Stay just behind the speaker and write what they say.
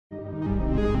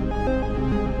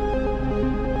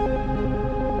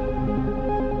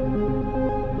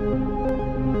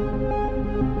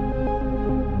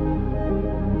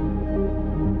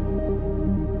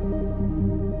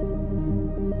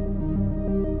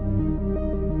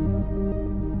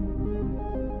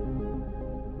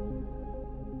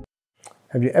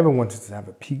Have you ever wanted to have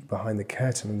a peek behind the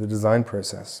curtain of the design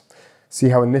process? See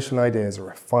how initial ideas are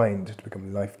refined to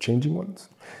become life-changing ones?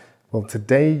 Well,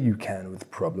 today you can with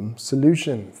Problem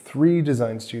Solution. 3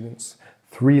 design students,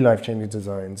 3 life-changing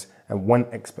designs, and 1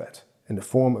 expert in the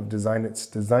form of Designit's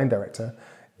design director,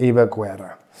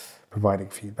 Guerra, providing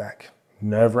feedback.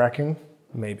 Nerve-wracking?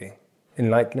 Maybe.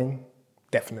 Enlightening?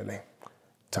 Definitely.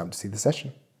 Time to see the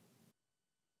session.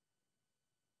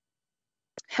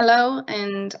 Hello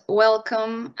and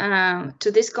welcome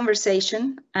to this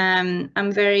conversation.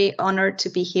 I'm very honored to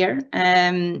be here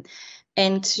and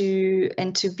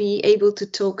to be able to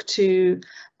talk to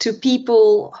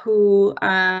people who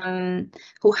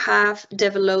have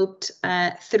developed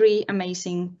 3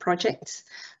 amazing projects.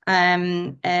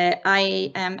 I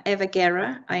am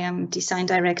Guerra. I am design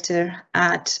director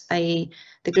at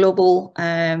the global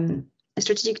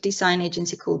strategic design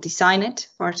agency called Designit,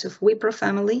 part of Wipro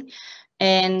family.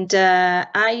 And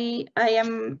I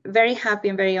am very happy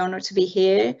and very honored to be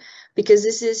here because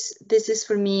this is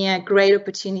for me a great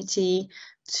opportunity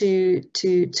to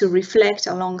reflect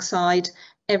alongside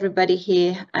everybody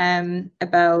here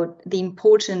about the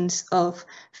importance of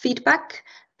feedback,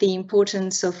 the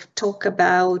importance of talk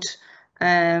about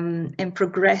and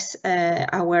progress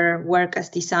our work as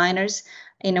designers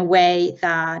in a way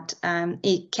that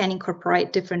it can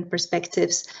incorporate different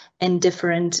perspectives and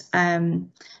different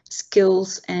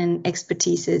skills and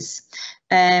expertises.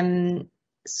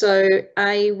 So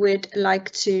I would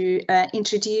like to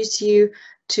introduce you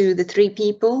to the 3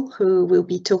 people who will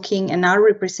be talking and are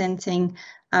representing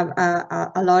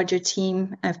a larger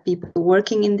team of people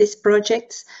working in this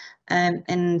project,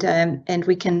 and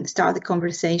we can start the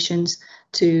conversations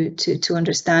to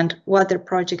understand what their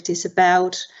project is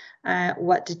about,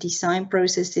 what the design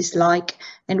process is like,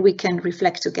 and we can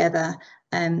reflect together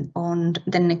on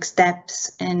the next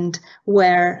steps and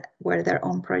where their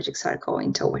own projects are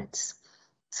going towards.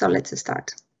 So let's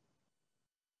start.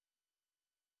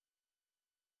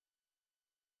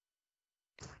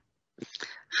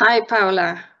 Hi,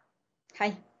 Paula.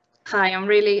 Hi. Hi, I'm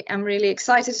really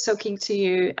excited talking to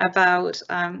you about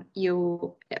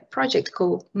your project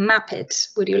called Mapit.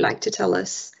 Would you like to tell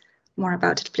us more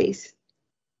about it, please?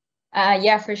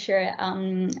 Yeah, for sure.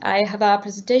 I have a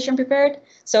presentation prepared.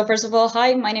 So first of all,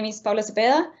 hi, my name is Paula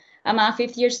Cepeda. I'm a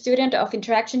 5th-year student of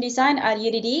interaction design at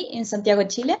UDD in Santiago,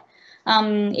 Chile.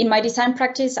 In my design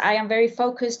practice, I am very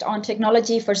focused on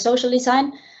technology for social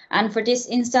design. And for this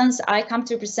instance, I come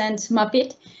to present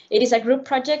Mapit. It is a group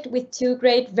project with 2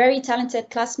 great, very talented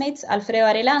classmates, Alfredo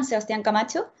Varela and Sebastián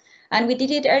Camacho. And we did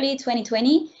it early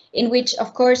 2020, in which,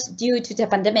 of course, due to the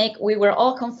pandemic, we were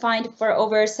all confined for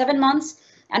over 7 months.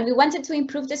 And we wanted to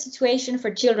improve the situation for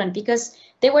children because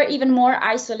they were even more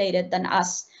isolated than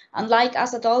us. Unlike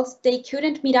us adults, they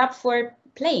couldn't meet up for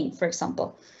playing, for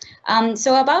example.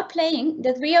 So about playing,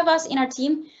 the 3 of us in our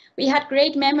team, we had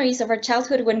great memories of our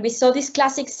childhood when we saw this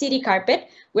classic city carpet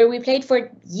where we played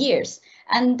for years.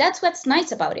 And that's what's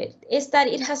nice about it, is that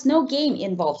it has no game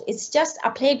involved. It's just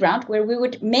a playground where we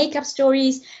would make up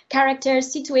stories,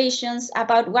 characters, situations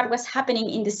about what was happening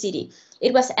in the city.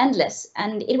 It was endless,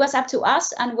 and it was up to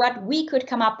us and what we could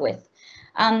come up with.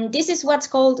 This is what's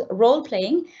called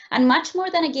role-playing, and much more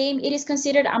than a game, it is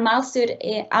considered a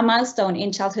milestone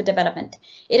in childhood development.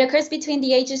 It occurs between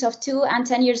the ages of 2 and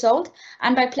 10 years old,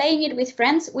 and by playing it with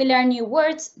friends, we learn new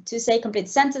words to say complete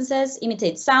sentences,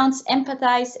 imitate sounds,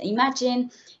 empathize,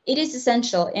 imagine. It is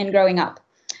essential in growing up.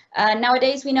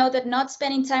 Nowadays, we know that not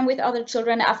spending time with other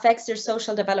children affects their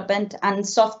social development and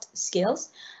soft skills.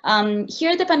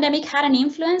 Here, the pandemic had an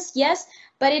influence, yes,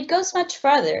 but it goes much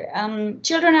further.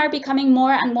 Children are becoming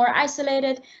more and more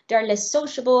isolated. They're less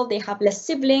sociable. They have less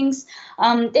siblings.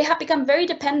 They have become very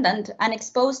dependent and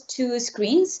exposed to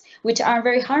screens, which are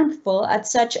very harmful at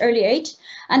such early age.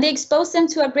 And they expose them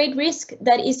to a great risk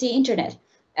that is the internet.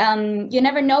 You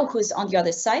never know who's on the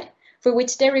other side, for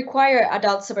which they require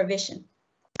adult supervision.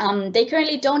 They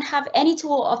currently don't have any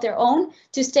tool of their own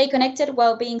to stay connected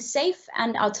while being safe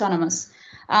and autonomous.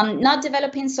 Not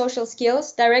developing social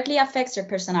skills directly affects their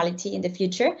personality in the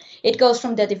future. It goes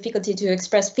from the difficulty to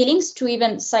express feelings to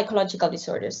even psychological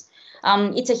disorders.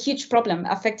 It's a huge problem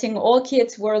affecting all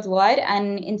kids worldwide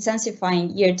and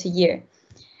intensifying year to year.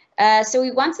 So we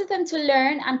wanted them to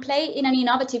learn and play in an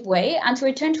innovative way and to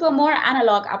return to a more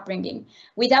analog upbringing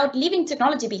without leaving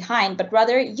technology behind, but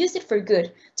rather use it for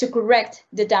good to correct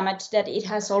the damage that it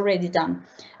has already done.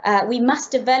 We must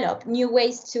develop new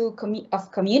ways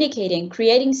of communicating,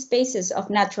 creating spaces of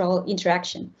natural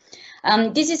interaction.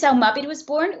 This is how Mapit was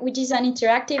born, which is an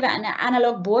interactive and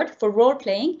analog board for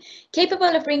role-playing,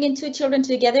 capable of bringing two children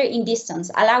together in distance,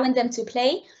 allowing them to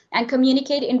play and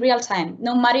communicate in real time,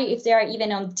 no matter if they are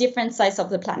even on different sides of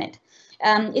the planet.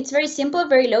 It's very simple,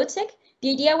 very low-tech. The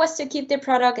idea was to keep the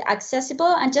product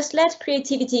accessible and just let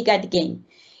creativity guide the game.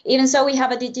 Even so, we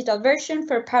have a digital version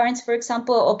for parents, for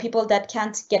example, or people that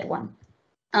can't get one.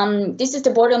 This is the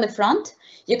board on the front.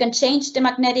 You can change the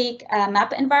magnetic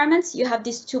map environments. You have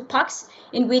these two pucks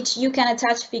in which you can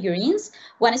attach figurines.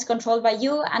 One is controlled by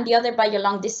you and the other by your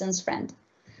long distance friend.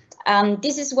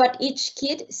 This is what each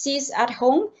kid sees at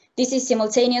home. This is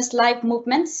simultaneous live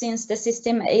movement since the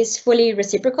system is fully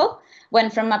reciprocal. When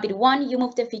from Mapit 1, you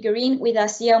move the figurine with a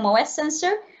CMOS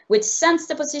sensor, which sends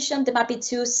the position. The Mapit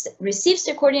 2 receives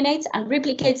the coordinates and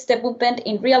replicates the movement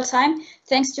in real time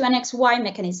thanks to an XY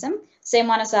mechanism, same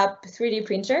one as a 3D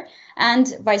printer,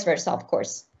 and vice versa, of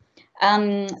course.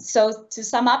 So to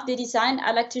sum up the design,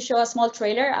 I'd like to show a small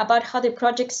trailer about how the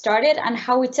project started and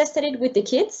how we tested it with the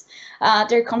kids.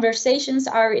 Their conversations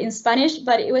are in Spanish,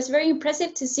 but it was very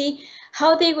impressive to see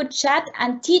how they would chat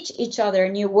and teach each other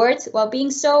new words while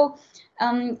being so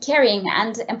caring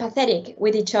and empathetic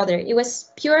with each other. It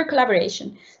was pure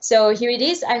collaboration. So here it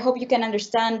is. I hope you can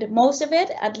understand most of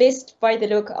it, at least by the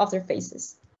look of their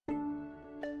faces.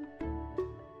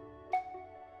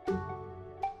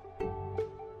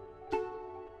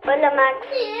 Hola Max.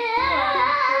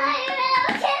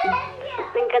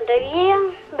 Me encantaría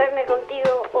verme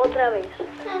contigo otra vez.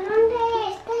 ¿A dónde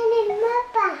está en el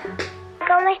mapa?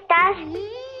 ¿Cómo estás?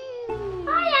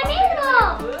 ¡Hola, amigo!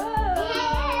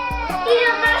 Y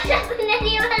lo pasa con el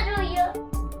libro tuyo.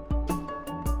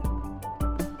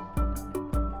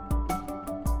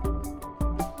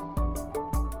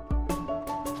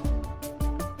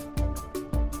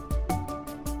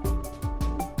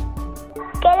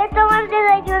 ¿Quieres tomar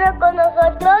desayuno con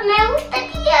nosotros? Me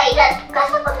gustaría ir a tu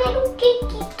casa a comer un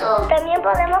quequito. También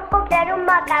podemos comprar un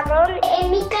macarrón.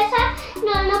 En mi casa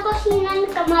no cocinan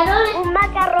camarones. Un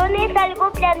macarrón es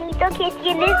algo planito que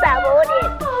tiene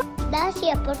sabores.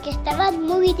 Gracias, porque estaban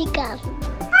muy ricas.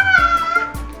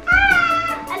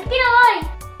 ¡Al tiro voy!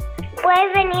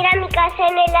 Puedes venir a mi casa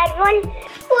en el árbol.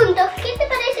 Juntos, ¿qué te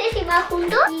parece si vas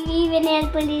juntos? Y viene el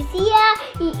policía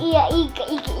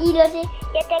y no sé.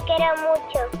 Yo te quiero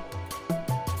mucho.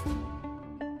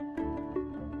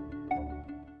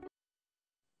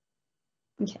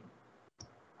 Okay.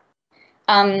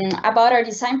 About our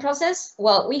design process,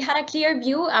 well, we had a clear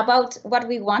view about what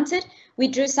we wanted. We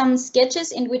drew some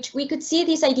sketches in which we could see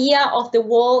this idea of the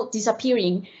wall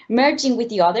disappearing, merging with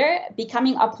the other,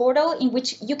 becoming a portal in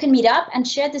which you can meet up and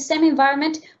share the same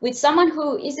environment with someone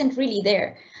who isn't really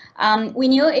there. We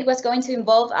knew it was going to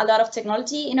involve a lot of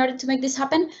technology in order to make this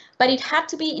happen, but it had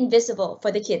to be invisible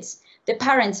for the kids. The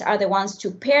parents are the ones to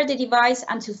pair the device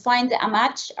and to find a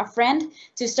match, a friend,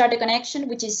 to start a connection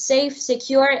which is safe,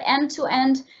 secure,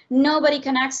 end-to-end. Nobody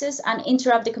can access and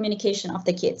interrupt the communication of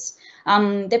the kids.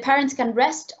 The parents can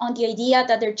rest on the idea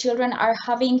that their children are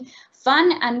having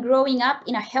fun and growing up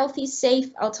in a healthy,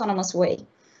 safe, autonomous way.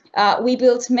 We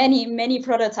built many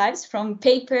prototypes, from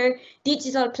paper,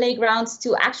 digital playgrounds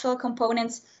to actual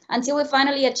components, until we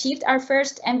finally achieved our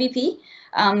first MVP.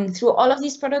 Through all of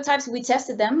these prototypes, we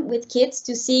tested them with kids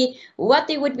to see what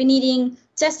they would be needing,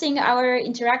 testing our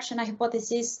interaction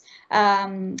hypothesis.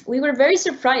 We were very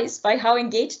surprised by how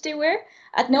engaged they were.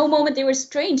 At no moment they were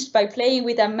estranged by playing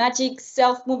with a magic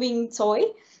self-moving toy.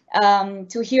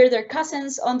 To hear their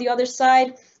cousins on the other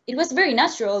side, it was very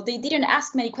natural. They didn't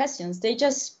ask many questions, they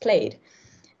just played.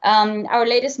 Our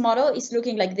latest model is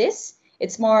looking like this.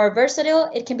 It's more versatile.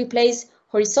 It can be placed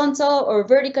horizontal or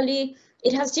vertically.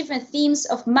 It has different themes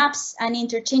of maps and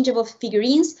interchangeable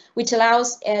figurines, which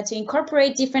allows to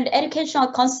incorporate different educational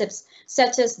concepts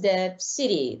such as the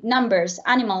city, numbers,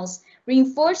 animals,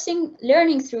 reinforcing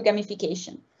learning through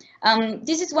gamification.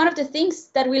 This is one of the things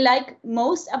that we like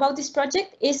most about this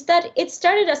project, is that it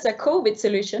started as a COVID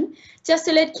solution, just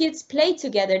to let kids play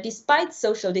together despite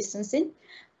social distancing.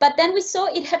 But then we saw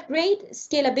it had great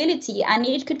scalability and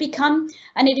it could become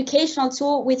an educational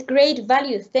tool with great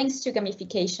value thanks to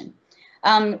gamification.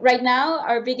 Right now,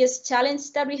 our biggest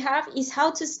challenge that we have is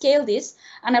how to scale this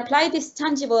and apply this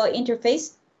tangible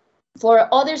interface for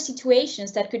other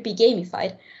situations that could be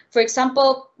gamified. For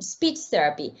example, speech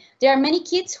therapy. There are many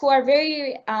kids who are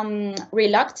very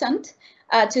reluctant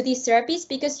to these therapies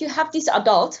because you have this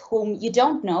adult whom you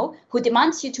don't know, who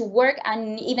demands you to work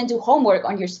and even do homework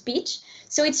on your speech.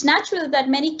 So it's natural that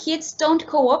many kids don't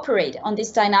cooperate on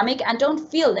this dynamic and don't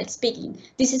feel like speaking.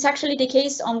 This is actually the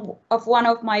case of one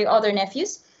of my other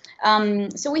nephews.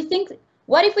 So we think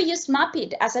What if we use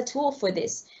Mapit as a tool for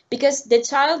this? Because the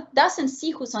child doesn't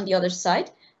see who's on the other side.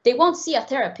 They won't see a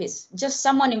therapist, just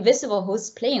someone invisible who's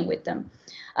playing with them.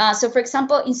 So for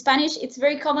example, in Spanish, it's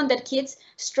very common that kids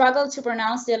struggle to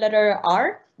pronounce the letter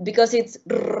R because it's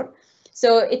R.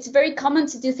 So it's very common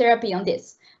to do therapy on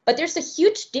this. But there's a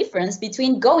huge difference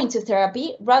between going to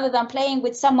therapy rather than playing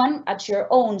with someone at your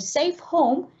own safe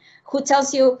home who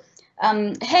tells you,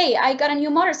 hey, I got a new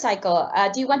motorcycle.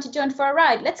 Do you want to join for a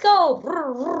ride? Let's go.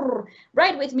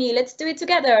 Ride with me. Let's do it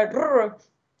together.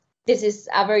 This is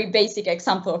a very basic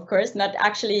example, of course, not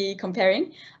actually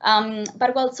comparing.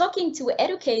 But while talking to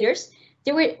educators,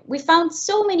 we found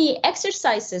so many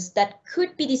exercises that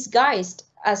could be disguised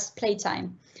as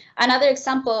playtime. Another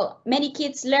example, many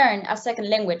kids learn a second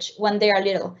language when they are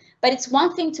little, but it's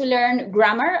one thing to learn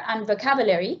grammar and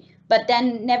vocabulary, but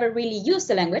then never really use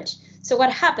the language. So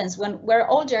what happens when we're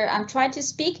older and try to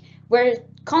speak, we're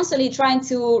constantly trying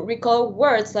to recall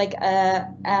words like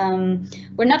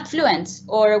we're not fluent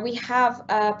or we have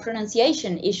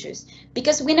pronunciation issues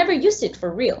because we never used it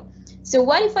for real. So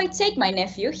what if I take my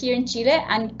nephew here in Chile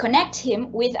and connect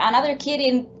him with another kid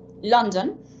in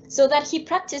London so that he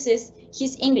practices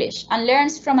his English and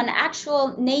learns from an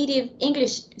actual native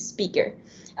English speaker?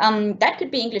 That could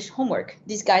be English homework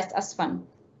disguised as fun.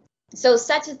 So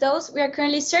such as those, we are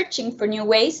currently searching for new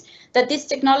ways that this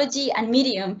technology and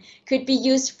medium could be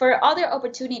used for other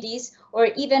opportunities or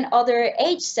even other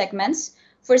age segments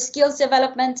for skills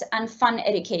development and fun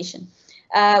education.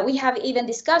 We have even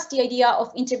discussed the idea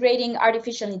of integrating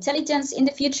artificial intelligence in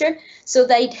the future so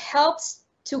that it helps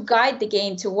to guide the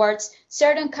game towards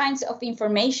certain kinds of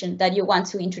information that you want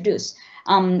to introduce.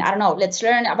 I don't know, let's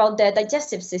learn about the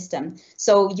digestive system.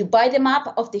 So you buy the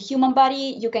map of the human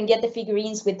body, you can get the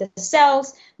figurines with the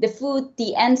cells, the food,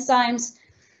 the enzymes.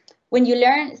 When you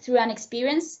learn through an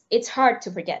experience, it's hard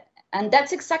to forget. And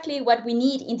that's exactly what we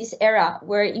need in this era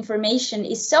where information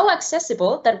is so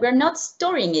accessible that we're not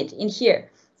storing it in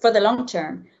here for the long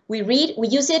term. We read, we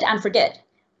use it and forget.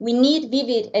 We need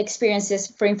vivid experiences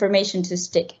for information to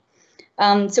stick.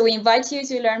 So we invite you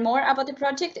to learn more about the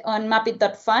project on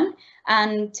mapit.fun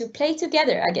and to play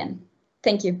together again.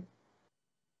 Thank you.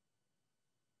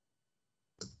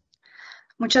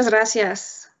 Muchas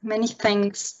gracias. Many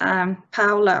thanks,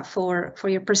 Paula, for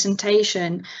your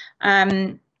presentation.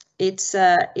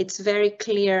 It's very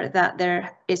clear that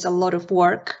there is a lot of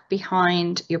work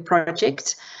behind your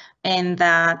project and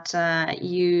that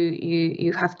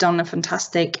you have done a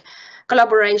fantastic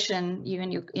collaboration, you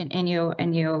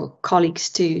and your colleagues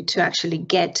to actually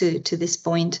get to this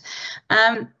point.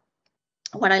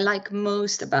 What I like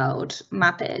most about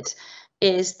Mapit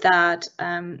is that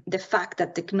the fact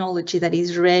that technology that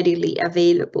is readily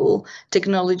available,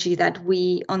 technology that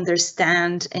we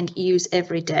understand and use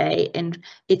every day, and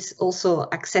it's also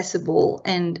accessible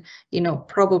and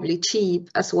probably cheap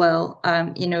as well.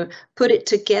 Put it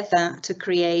together to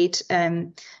create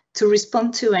to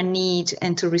respond to a need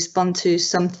and to respond to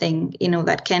something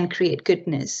that can create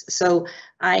goodness. So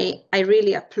I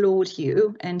really applaud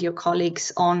you and your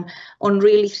colleagues on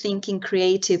really thinking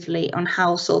creatively on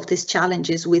how to solve these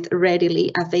challenges with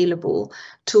readily available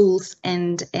tools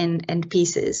and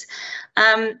pieces.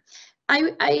 I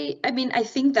mean, I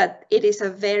think that it is a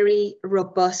very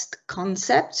robust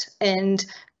concept, and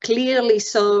clearly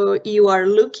so you are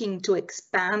looking to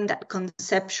expand that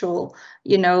conceptual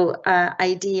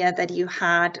idea that you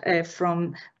had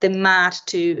from the mat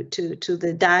to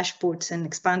the dashboards and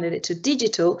expanded it to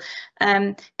digital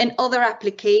and other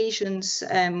applications,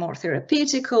 more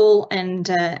therapeutical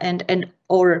and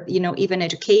or even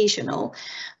educational.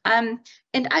 And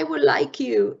I would like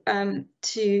you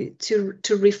to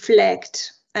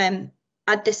reflect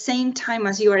at the same time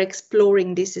as you are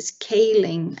exploring this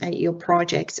scaling your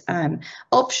project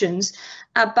options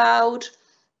about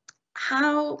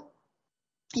how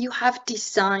you have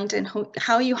designed and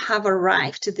how you have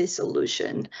arrived to this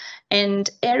solution, and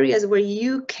areas where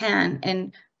you can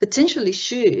and potentially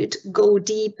should go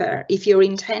deeper if your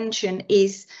intention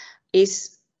is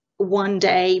one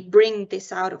day bring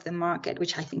this out of the market,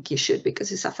 which I think you should,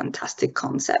 because it's a fantastic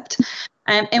concept.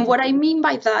 And what I mean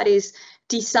by that is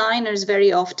designers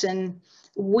very often,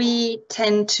 we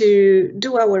tend to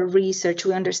do our research,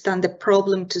 we understand the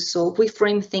problem to solve, we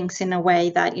frame things in a way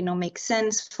that makes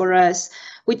sense for us.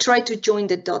 We try to join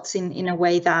the dots in a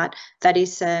way that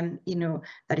is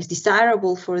that is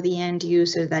desirable for the end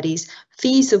user, that is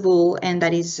feasible and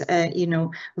that is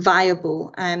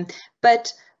viable.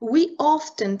 But we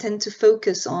often tend to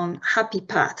focus on happy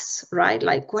paths, right?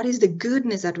 Like, what is the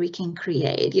goodness that we can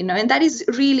create, you know? And that is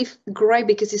really great,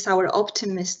 because it's our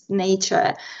optimist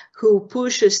nature who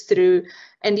pushes through,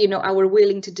 and, you know, our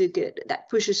willing to do good that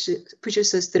pushes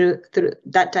us through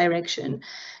that direction.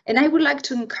 And I would like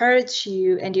to encourage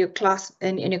you and your class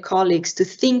and your colleagues to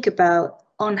think about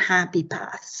unhappy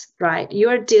paths, right?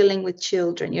 You're dealing with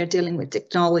children, you're dealing with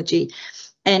technology,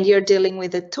 and you're dealing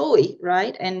with a toy,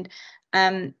 right? And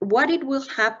what it will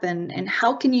happen, and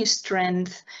how can you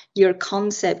strengthen your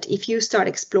concept if you start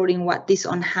exploring what these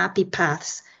unhappy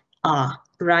paths are,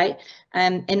 right?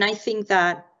 And I think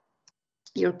that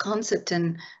your concept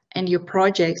and your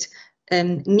project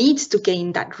needs to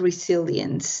gain that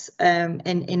resilience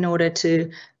in order to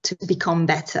become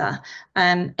better.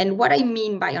 And what I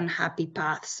mean by unhappy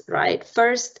paths, right?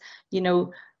 First, you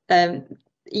know,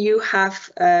 you have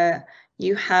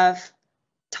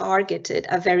targeted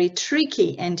a very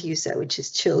tricky end user, which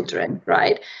is children,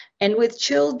 right? And with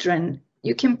children,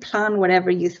 you can plan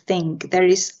whatever you think. There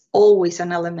is always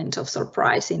an element of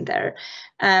surprise in there.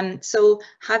 So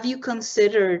have you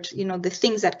considered, you know, the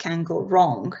things that can go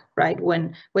wrong, right?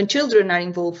 When children are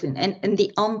involved in, and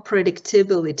the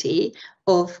unpredictability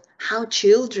of how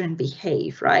children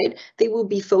behave, right? They will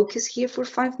be focused here for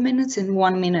 5 minutes, and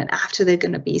 1 minute after they're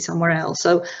going to be somewhere else.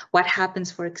 So what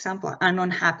happens, for example, an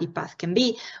unhappy path can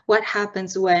be what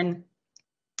happens when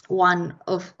one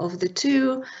of the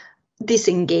two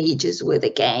disengages with a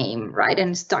game, right,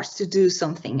 and starts to do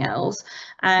something else.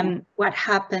 What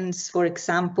happens, for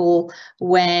example,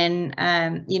 when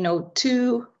you know,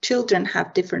 two children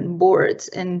have different boards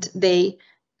and they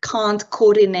can't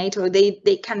coordinate, or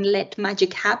they can let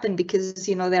magic happen because,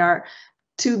 you know, there are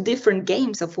two different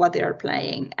games of what they are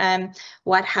playing.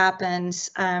 What happens,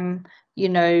 you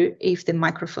know, if the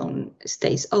microphone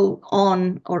stays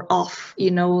on or off, you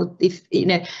know, if, you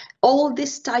know, all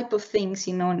this type of things,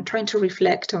 you know, and trying to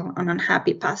reflect on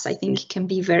unhappy paths, I think can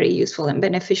be very useful and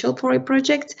beneficial for a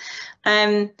project.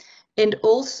 And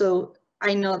also,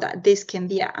 I know that this can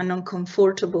be an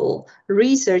uncomfortable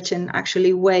research and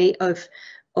actually way of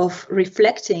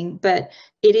reflecting, but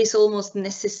it is almost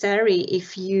necessary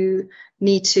if you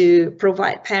need to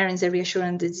provide parents a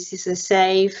reassurance that this is a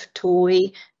safe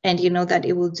toy, and you know that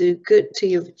it will do good to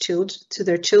your children, to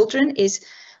their children. Is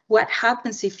what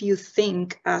happens if you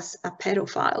think as a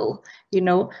pedophile, you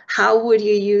know, how would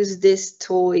you use this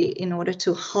toy in order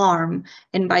to harm?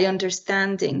 And by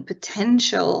understanding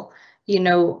potential, you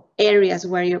know, areas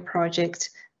where your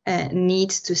project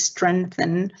needs to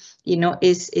strengthen, you know,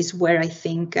 is where I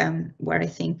think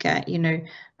you know,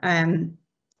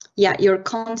 yeah, your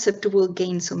concept will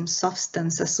gain some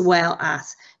substance, as well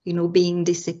as, you know, being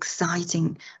this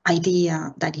exciting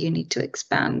idea that you need to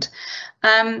expand.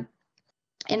 And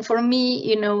for me,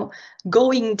 you know,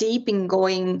 going deep and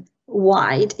going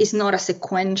wide is not a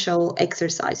sequential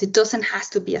exercise. It doesn't have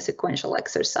to be a sequential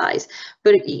exercise,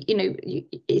 but you know,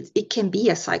 it can be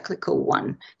a cyclical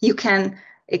one. You can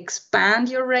expand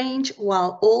your range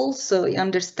while also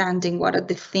understanding what are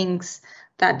the things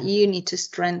that you need to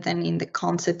strengthen in the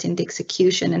concept, in the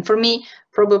execution. And for me,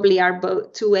 probably are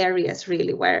both two areas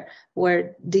really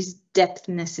where this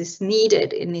depthness is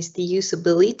needed, and is the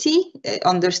usability,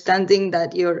 understanding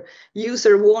that your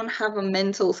user won't have a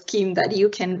mental scheme that you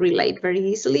can relate very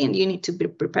easily, and you need to be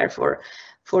prepared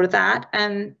for that,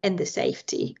 and the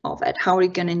safety of it. How are you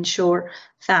going to ensure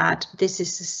that this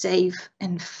is a safe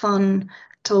and fun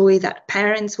toy, that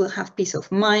parents will have peace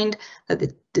of mind that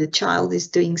the child is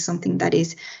doing something that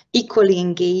is equally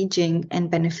engaging and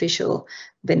beneficial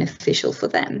for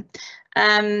them.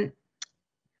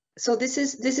 So this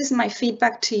is my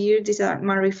feedback to you. These are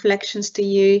my reflections to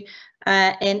you,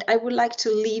 and I would like to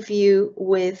leave you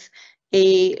with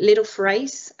a little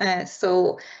phrase.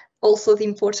 So also the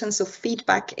importance of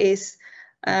feedback is,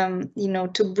 you know,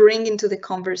 to bring into the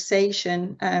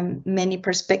conversation many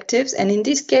perspectives, and in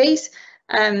this case,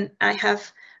 I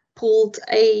have pulled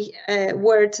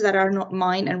words that are not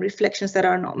mine and reflections that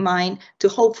are not mine to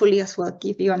hopefully as well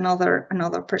give you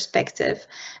another perspective.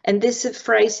 And this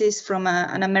phrase is from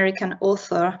an American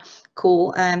author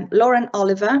called Lauren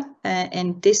Oliver,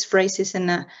 and this phrase is in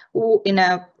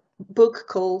a book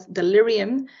called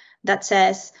Delirium, that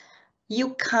says,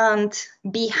 "You can't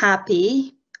be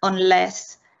happy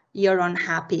unless you're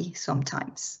unhappy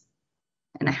sometimes."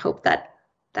 And I hope that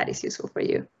is useful for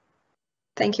you.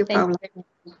 Thank you, Paula.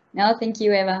 No, thank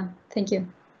you, Eva. Thank you.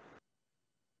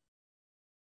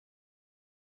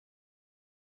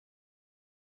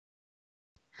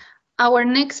 Our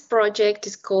next project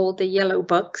is called the Yellow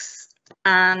Box,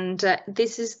 and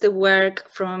this is the work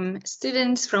from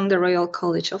students from the Royal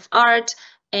College of Art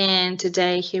And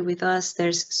today here with us,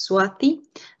 there's Swathi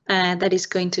that is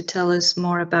going to tell us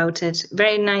more about it.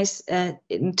 Very nice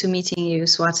to meeting you,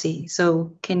 Swathi.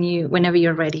 So can you, whenever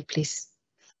you're ready, please.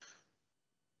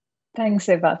 Thanks,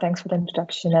 Eva. Thanks for the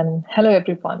introduction, and hello,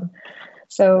 everyone.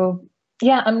 So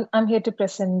yeah, I'm here to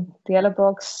present the Yellow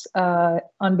Box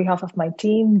on behalf of my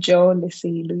team, Joe,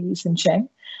 Lissy, Louise, and Cheng.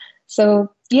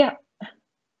 So yeah.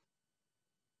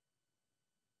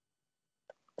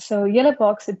 So Yellow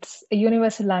Box, it's a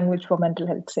universal language for mental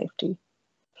health safety.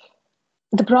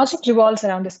 The project revolves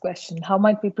around this question: how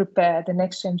might we prepare the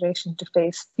next generation to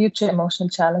face future emotional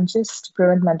challenges to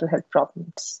prevent mental health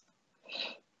problems?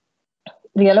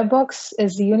 The Yellow Box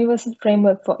is the universal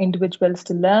framework for individuals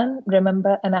to learn,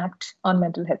 remember, and act on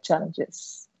mental health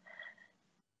challenges.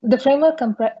 The framework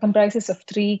comprises of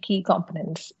 3 key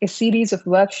components: a series of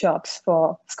workshops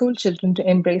for school children to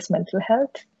embrace mental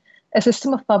health, a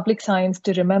system of public science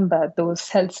to remember those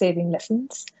health-saving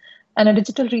lessons, and a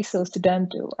digital resource to turn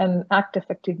to and act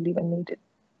effectively when needed.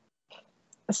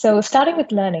 So starting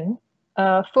with learning,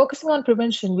 focusing on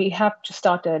prevention, we have to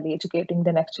start early, educating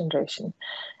the next generation.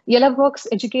 Yellow Box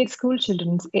educates school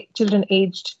children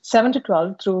aged 7 to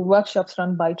 12 through workshops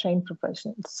run by trained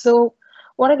professionals. So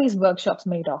what are these workshops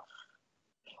made of?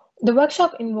 The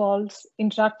workshop involves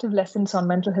interactive lessons on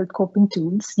mental health coping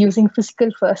tools using physical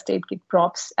first aid kit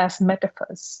props as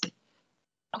metaphors.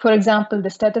 For example, the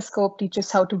stethoscope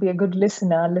teaches how to be a good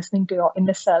listener, listening to your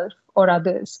inner self or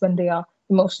others when they are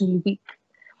emotionally weak.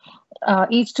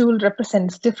 Each tool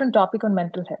represents a different topic on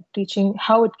mental health, teaching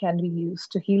how it can be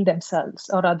used to heal themselves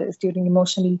or others during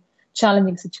emotionally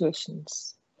challenging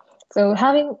situations. So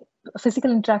having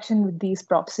physical interaction with these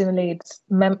props simulates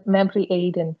memory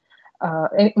aid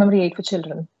for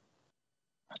children.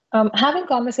 Having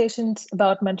conversations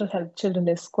about mental health children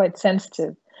is quite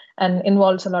sensitive and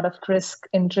involves a lot of risk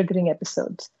in triggering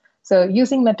episodes. So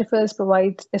using metaphors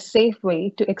provides a safe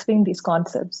way to explain these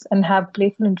concepts and have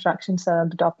playful interactions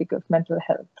around the topic of mental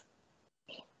health.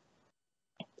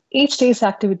 Each day's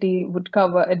activity would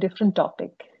cover a different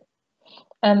topic.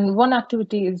 And one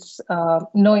activity is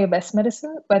Know Your Best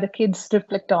Medicine, where the kids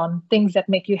reflect on things that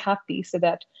make you happy so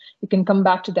that you can come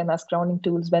back to them as grounding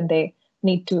tools when they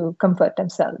need to comfort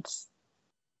themselves.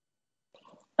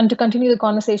 And to continue the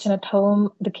conversation at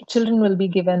home, the children will be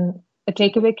given a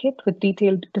takeaway kit with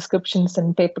detailed descriptions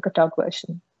and paper cutout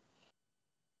version.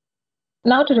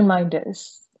 Now to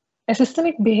reminders. A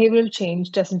systemic behavioral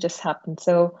change doesn't just happen.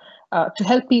 So to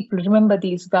help people remember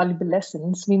these valuable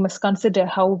lessons, we must consider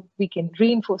how we can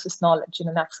reinforce this knowledge in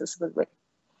an accessible way.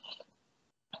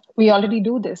 We already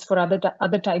do this for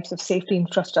other types of safety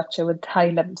infrastructure with high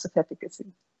levels of efficacy.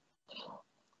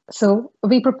 So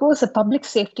we propose a public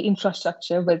safety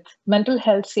infrastructure with mental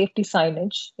health safety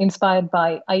signage inspired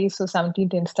by ISO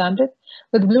 17010 standard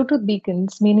with Bluetooth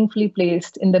beacons meaningfully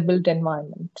placed in the built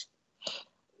environment.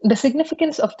 The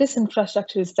significance of this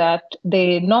infrastructure is that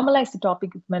they normalize the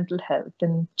topic of mental health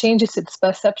and changes its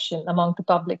perception among the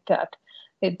public that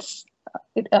it's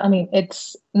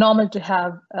normal to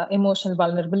have emotional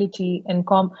vulnerability and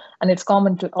it's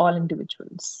common to all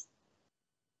individuals.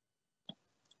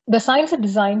 The signs are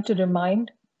designed to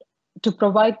remind, to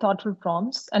provide thoughtful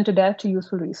prompts, and to direct to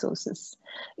useful resources.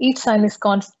 Each sign is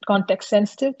context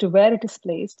sensitive to where it is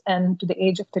placed and to the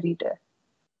age of the reader.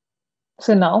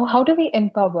 So now, how do we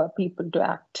empower people to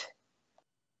act?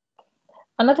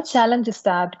 Another challenge is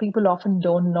that people often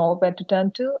don't know where to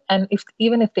turn to, and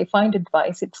even if they find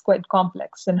advice, it's quite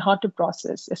complex and hard to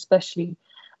process, especially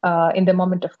in the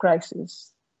moment of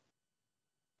crisis.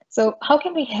 So how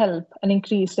can we help and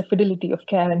increase the fidelity of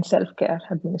care and self-care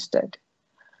administered?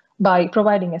 By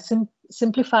providing a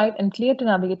simplified and clear to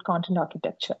navigate content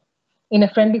architecture in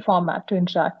a friendly format to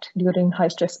interact during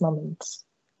high-stress moments.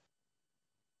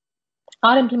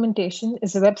 Our implementation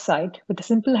is a website with a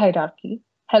simple hierarchy,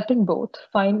 helping both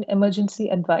find emergency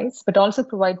advice, but also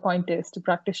provide pointers to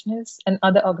practitioners and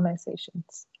other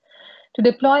organizations. To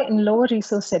deploy in lower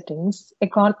resource settings, the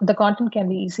content can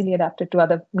be easily adapted to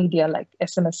other media like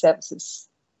SMS services.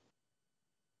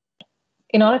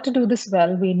 In order to do this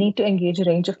well, we need to engage a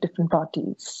range of different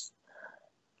parties.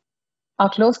 Our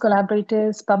close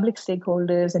collaborators, public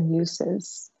stakeholders, and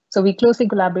users. So we closely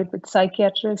collaborate with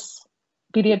psychiatrists,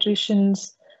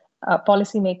 pediatricians,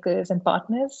 policymakers, and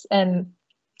partners, and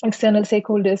external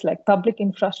stakeholders like public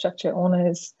infrastructure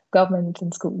owners, governments,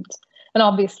 and schools, and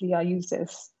obviously our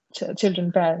users.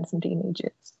 Children, parents, and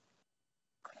teenagers.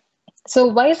 So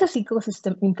why is this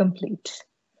ecosystem incomplete?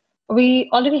 We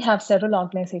already have several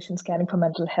organizations caring for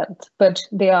mental health, but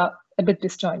they are a bit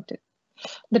disjointed.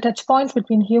 The touch points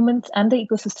between humans and the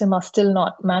ecosystem are still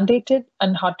not mandated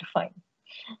and hard to find.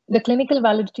 The clinical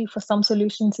validity for some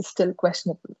solutions is still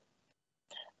questionable.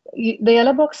 The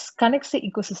yellow box connects the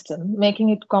ecosystem, making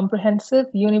it comprehensive,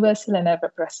 universal, and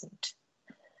ever-present.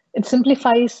 It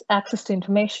simplifies access to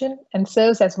information and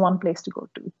serves as one place to go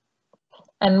to.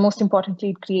 And most importantly,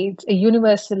 it creates a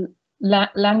universal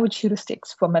language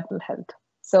heuristics for mental health.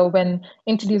 So when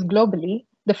introduced globally,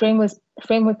 the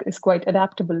framework is quite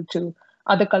adaptable to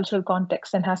other cultural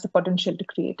contexts and has the potential to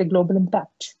create a global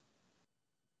impact.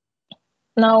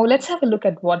 Now let's have a look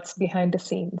at what's behind the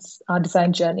scenes, our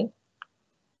design journey.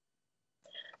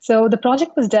 So the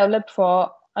project was developed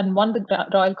for and won the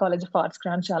Royal College of Arts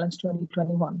Grand Challenge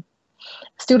 2021.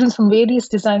 Students from various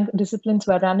design disciplines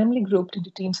were randomly grouped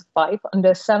into teams of 5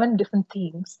 under 7 different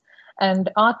themes, and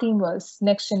our theme was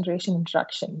next generation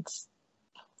interactions.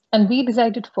 And we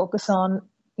decided to focus on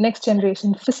next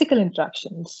generation physical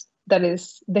interactions, that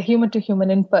is, the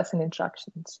human-to-human in-person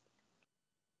interactions.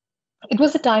 It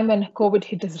was a time when COVID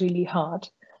hit us really hard.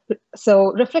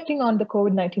 So reflecting on the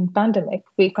COVID-19 pandemic,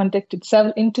 we conducted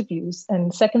several interviews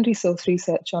and secondary source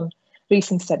research on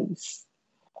recent studies.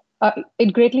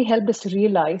 It greatly helped us to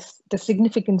realize the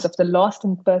significance of the lost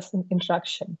in-person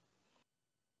interaction.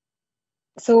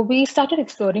 So we started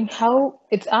exploring how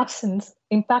its absence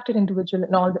impacted individuals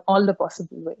in all the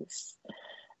possible ways.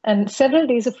 And several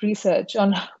days of research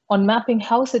on mapping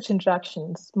how such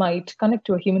interactions might connect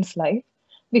to a human's life,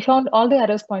 we found all the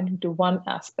arrows pointing to one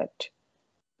aspect: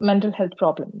 mental health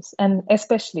problems, and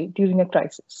especially during a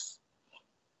crisis.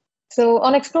 So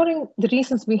on exploring the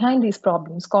reasons behind these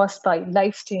problems caused by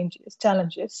life's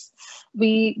challenges,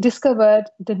 we discovered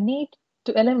the need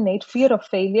to eliminate fear of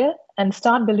failure and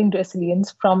start building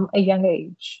resilience from a young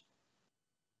age.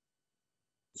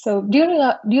 So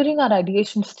during our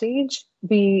ideation stage,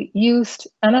 we used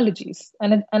analogies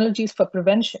for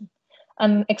prevention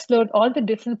and explored all the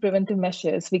different preventive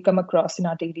measures we come across in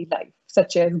our daily life,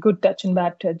 such as good touch and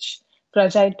bad touch,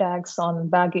 fragile tags on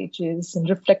baggages, and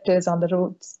reflectors on the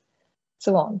roads,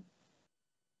 so on.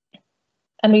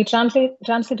 And we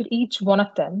translated each one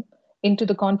of them into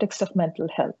the context of mental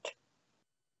health.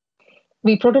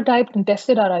 We prototyped and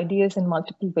tested our ideas in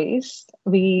multiple ways.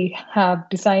 We have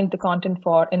designed the content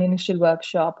for an initial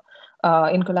workshop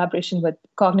in collaboration with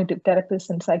cognitive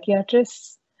therapists and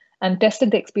psychiatrists, and tested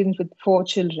the experience with 4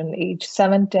 children aged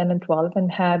 7, 10, and 12,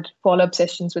 and had follow-up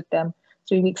sessions with them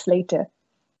 3 weeks later.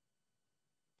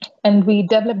 And we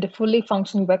developed a fully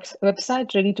functioning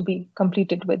website ready to be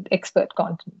completed with expert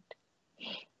content,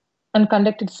 and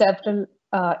conducted several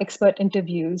expert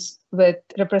interviews with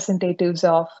representatives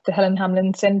of the Helen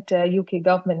Hamlin Center, UK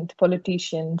government,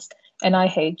 politicians,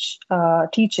 NIH,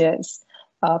 teachers,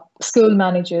 school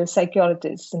managers,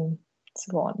 psychologists, and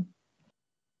so on.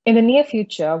 In the near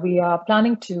future, we are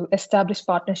planning to establish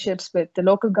partnerships with the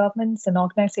local governments and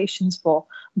organizations for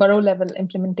borough-level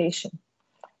implementation,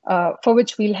 for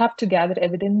which we'll have to gather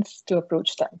evidence to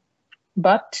approach them.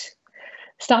 But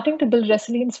starting to build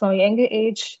resilience from a younger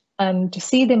age and to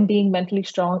see them being mentally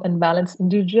strong and balanced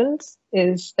individuals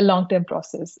is a long-term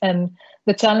process, and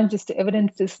the challenge is to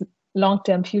evidence this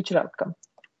long-term future outcome.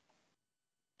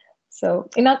 So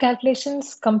in our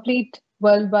calculations, complete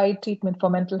worldwide treatment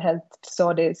for mental health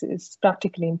disorders is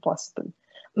practically impossible,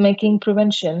 making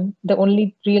prevention the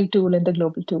only real tool in the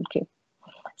global toolkit.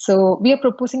 So we are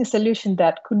proposing a solution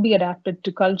that could be adapted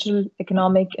to cultural,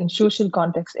 economic, and social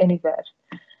contexts anywhere.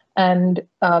 And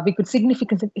we could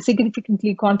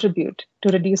significantly contribute to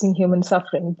reducing human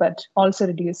suffering, but also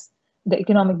reduce the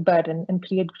economic burden and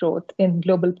create growth in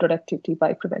global productivity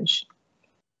by prevention.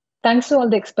 Thanks to all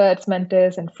the experts,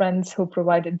 mentors, and friends who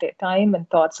provided their time and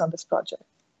thoughts on this project.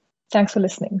 Thanks for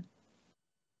listening.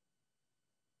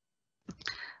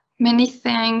 Many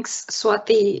thanks,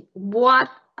 Swathi. What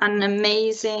an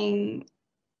amazing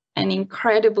and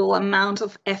incredible amount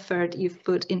of effort you've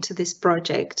put into this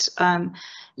project.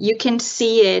 You can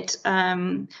see it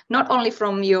not only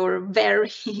from your very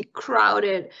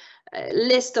crowded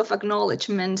list of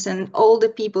acknowledgements and all the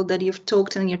people that you've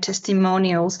talked in your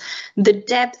testimonials, the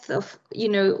depth of,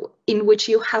 in which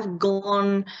you have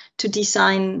gone to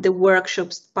design the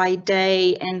workshops by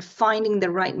day and finding the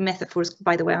right metaphors.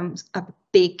 By the way, I'm a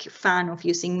big fan of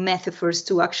using metaphors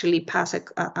to actually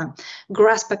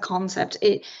grasp a concept.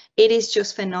 It is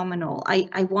just phenomenal.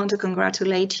 I want to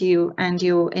congratulate you and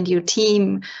your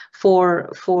team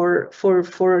for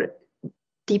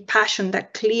the passion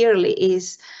that clearly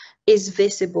is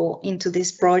visible into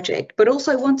this project. But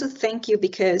also I want to thank you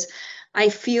because I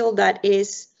feel that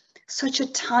is such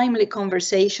a timely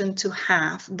conversation to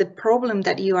have the problem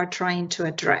that you are trying to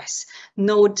address.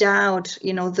 No doubt,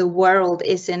 you know, the world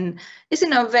is in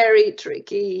a very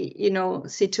tricky, you know,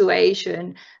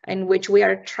 situation in which we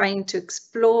are trying to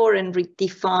explore and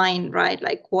redefine, right,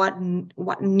 like what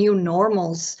new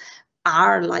normals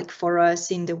are like for us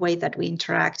in the way that we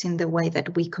interact, in the way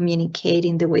that we communicate,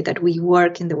 in the way that we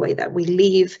work, in the way that we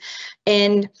live.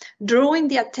 And drawing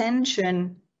the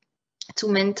attention to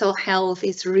mental health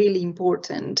is really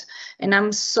important. And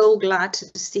I'm so glad to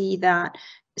see that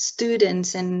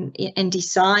students and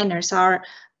designers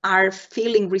are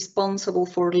feeling responsible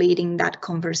for leading that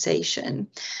conversation.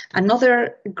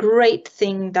 Another great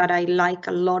thing that I like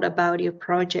a lot about your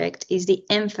project is the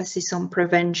emphasis on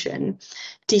prevention.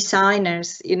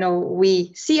 Designers, you know,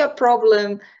 we see a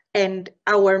problem and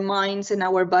our minds and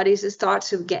our bodies start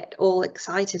to get all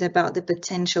excited about the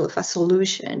potential of a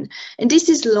solution. And this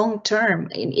is long term,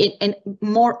 and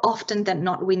more often than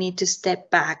not, we need to step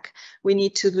back. We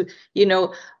need to, you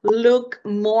know, look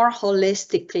more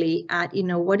holistically at, you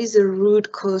know, what is the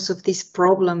root cause of these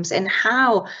problems, and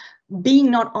how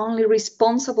being not only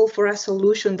responsible for a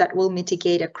solution that will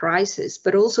mitigate a crisis,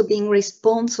 but also being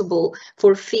responsible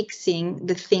for fixing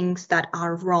the things that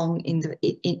are wrong in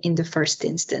the first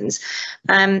instance.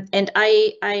 And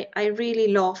I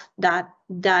really love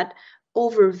that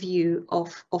overview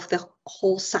of the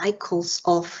whole cycles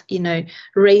of, you know,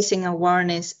 raising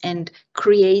awareness and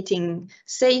creating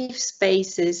safe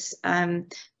spaces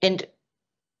and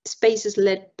spaces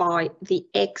led by the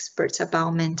experts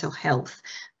about mental health.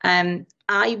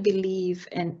 I believe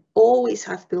and always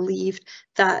have believed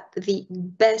that the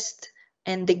best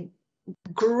and the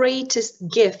greatest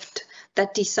gift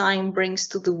that design brings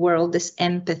to the world is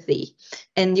empathy.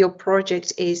 And your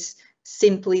project is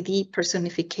simply the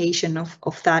personification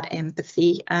of that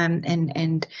empathy,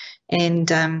 and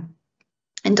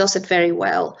does it very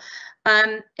well.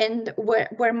 And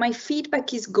where my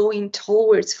feedback is going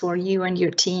towards for you and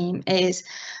your team is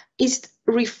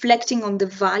reflecting on the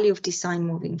value of design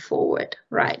moving forward,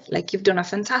 right? Like, you've done a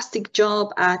fantastic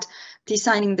job at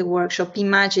designing the workshop,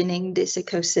 imagining this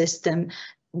ecosystem,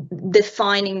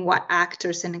 defining what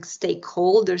actors and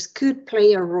stakeholders could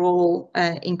play a role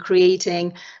in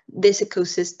creating this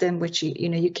ecosystem, which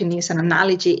you can use an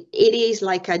analogy. It is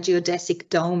like a geodesic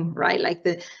dome, right? Like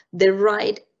the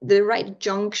right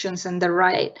junctions and the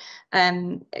right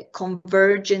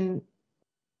convergent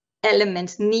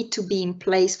elements need to be in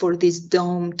place for this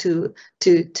dome to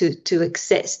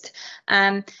exist.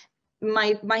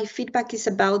 My feedback is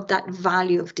about that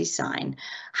value of design.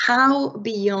 How,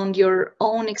 beyond your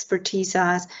own expertise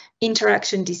as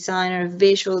interaction designer,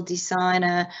 visual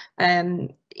designer,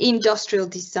 industrial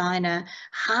designer,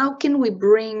 how can we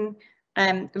bring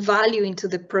value into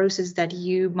the process that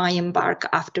you might embark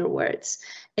afterwards?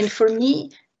 And for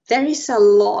me, there is a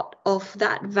lot of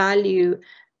that value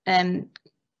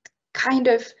kind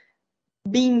of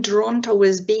being drawn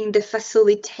towards being the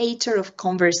facilitator of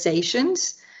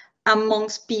conversations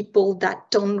amongst people that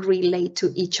don't relate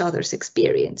to each other's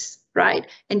experience, right?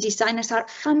 And designers are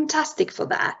fantastic for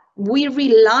that. We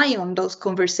rely on those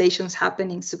conversations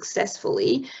happening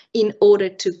successfully in order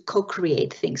to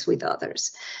co-create things with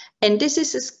others. And this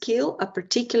is a skill, a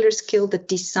particular skill that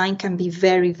design can be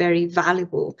very, very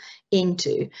valuable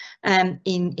into,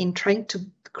 in trying to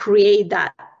create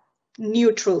that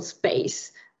neutral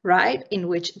space, right, in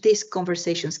which these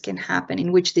conversations can happen,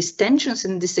 in which these tensions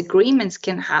and disagreements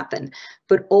can happen,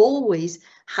 but always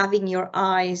having your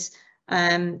eyes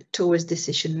towards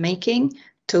decision making,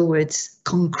 towards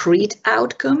concrete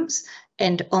outcomes,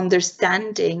 and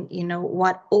understanding,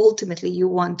 what ultimately you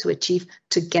want to achieve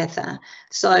together.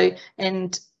 So,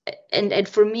 and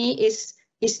for me,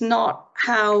 is not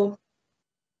how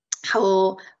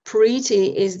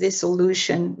pretty is the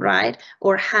solution, right?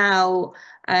 Or how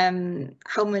are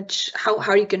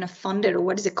you going to fund it, or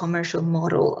what is the commercial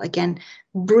model? Again,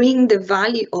 bring the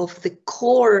value of the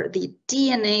core, the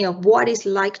DNA of what it's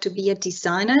like to be a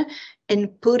designer,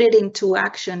 and put it into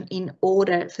action in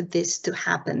order for this to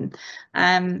happen.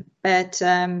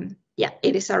 Yeah,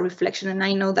 it is a reflection, and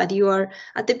I know that you are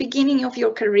at the beginning of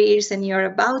your careers and you're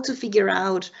about to figure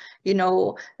out,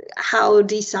 how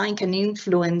design can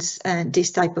influence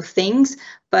this type of things.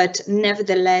 But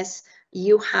nevertheless,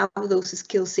 you have those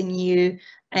skills in you,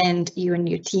 and you and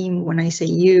your team. When I say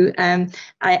you,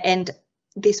 and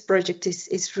this project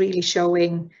is really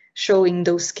showing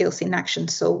those skills in action.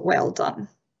 So well done.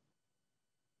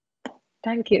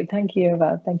 Thank you,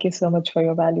 Eva. Thank you so much for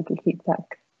your valuable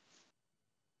feedback.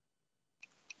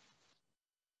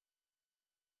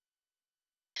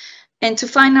 And to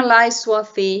finalize,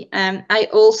 Swathi, I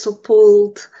also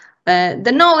pulled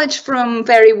the knowledge from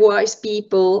very wise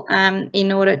people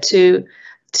in order to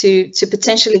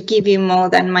potentially give you more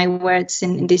than my words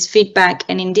in this feedback.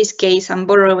 And in this case, I'm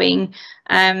borrowing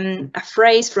a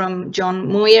phrase from John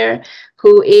Muir,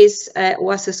 who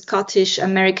was a Scottish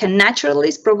American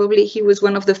naturalist. Probably he was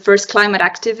one of the first climate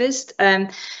activists,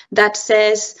 that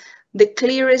says, the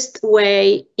clearest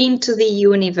way into the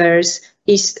universe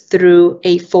is through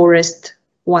a forest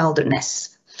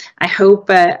wilderness. I hope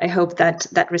that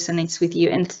resonates with you,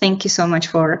 and thank you so much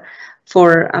for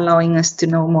allowing us to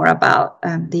know more about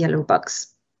the yellow bugs.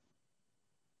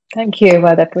 Thank you,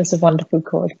 Eva. That was a wonderful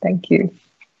quote. Thank you.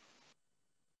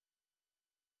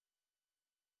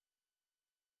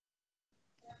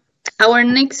 Our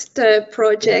next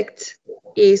project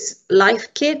is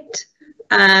LifeKit.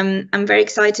 I'm very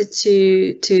excited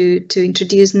to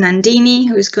introduce Nandini,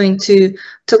 who is going to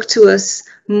talk to us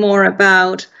more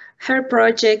about her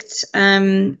project.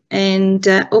 And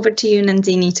over to you,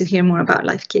 Nandini, to hear more about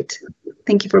LifeKit.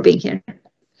 Thank you for being here.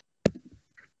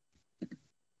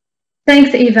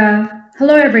 Thanks, Eva.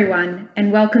 Hello, everyone,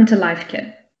 and welcome to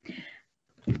LifeKit.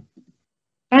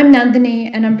 I'm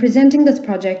Nandini, and I'm presenting this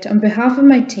project on behalf of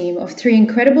my team of 3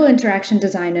 incredible interaction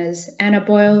designers, Anna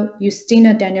Boyle,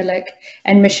 Justina Danielik,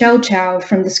 and Michelle Chow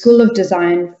from the School of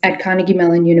Design at Carnegie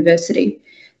Mellon University.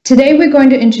 Today, we're going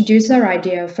to introduce our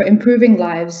idea for improving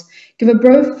lives, give a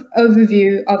brief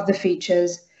overview of the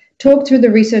features, talk through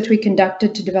the research we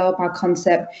conducted to develop our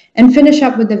concept, and finish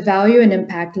up with the value and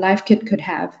impact LifeKit could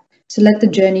have. So let the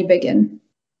journey begin.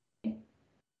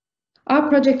 Our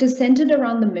project is centered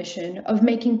around the mission of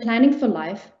making planning for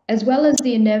life, as well as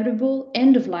the inevitable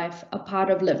end of life, a part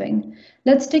of living.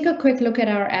 Let's take a quick look at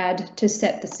our ad to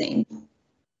set the scene.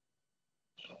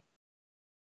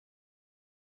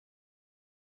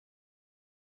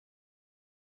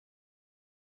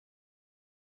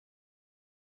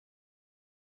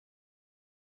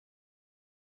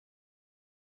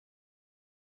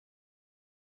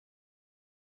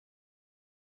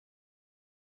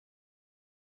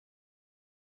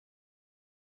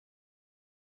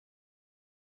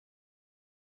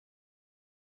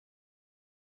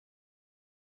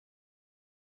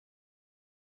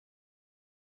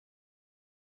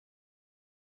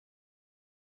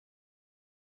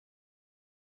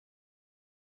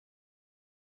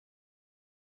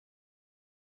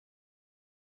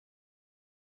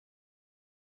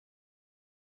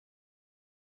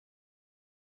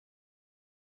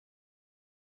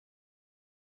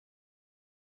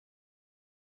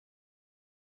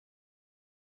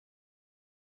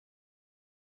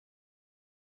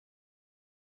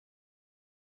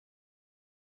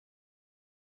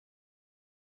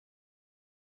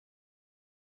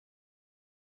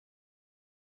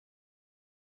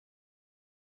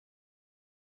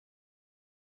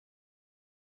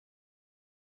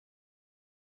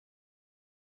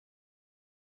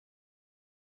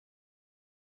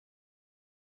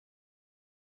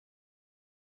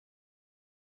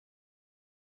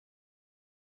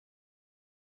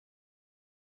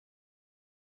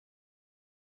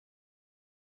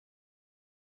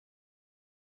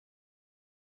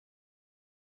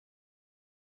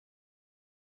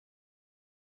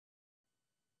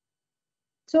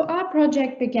 So our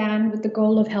project began with the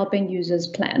goal of helping users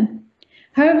plan.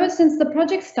 However, since the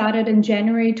project started in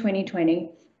January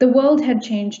 2020, the world had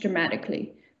changed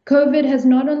dramatically. COVID has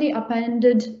not only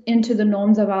upended into the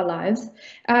norms of our lives,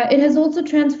 it has also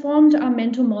transformed our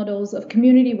mental models of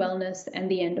community wellness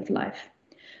and the end of life.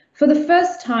 For the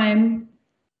first time,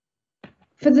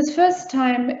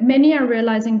 many are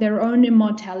realizing their own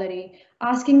immortality,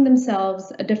 asking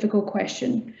themselves a difficult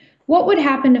question. What would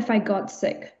happen if I got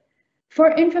sick?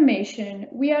 For information,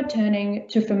 we are turning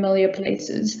to familiar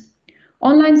places.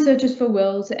 Online searches for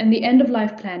wills and the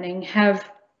end-of-life planning have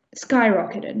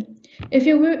skyrocketed. If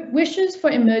your wishes for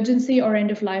emergency or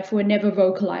end-of-life were never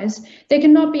vocalized, they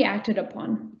cannot be acted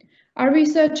upon. Our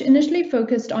research initially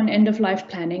focused on end-of-life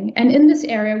planning, and in this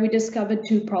area we discovered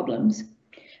 2 problems.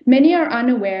 Many are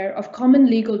unaware of common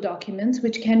legal documents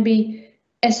which can be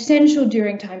essential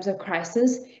during times of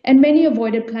crisis, and many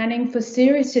avoided planning for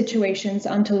serious situations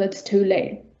until it's too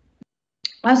late.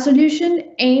 Our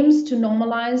solution aims to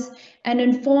normalize and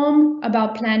inform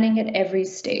about planning at every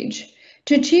stage.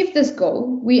 To achieve this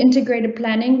goal, we integrated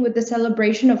planning with the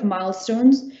celebration of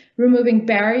milestones, removing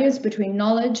barriers between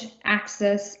knowledge,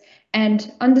 access,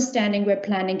 and understanding where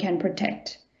planning can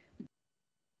protect.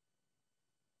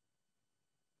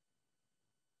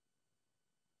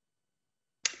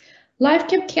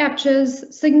 LifeKit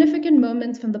captures significant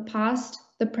moments from the past,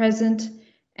 the present,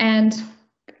 and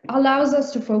allows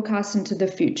us to forecast into the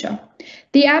future.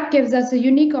 The app gives us a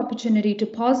unique opportunity to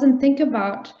pause and think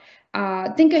about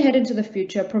think ahead into the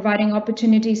future, providing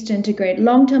opportunities to integrate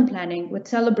long-term planning with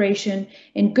celebration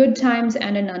in good times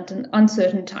and in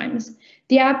uncertain times.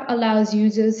 The app allows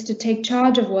users to take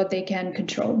charge of what they can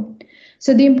control.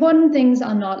 So the important things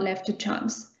are not left to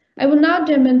chance. I will now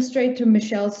demonstrate through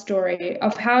Michelle's story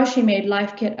of how she made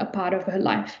LifeKit a part of her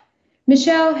life.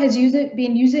 Michelle has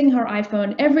been using her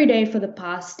iPhone every day for the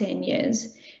past 10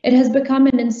 years. It has become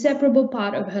an inseparable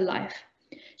part of her life.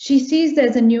 She sees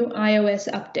there's a new iOS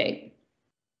update.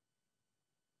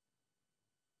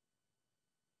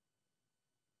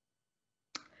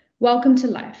 Welcome to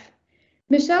life.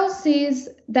 Michelle sees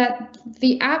that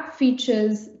the app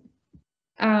features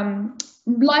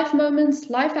life moments,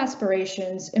 life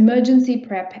aspirations, emergency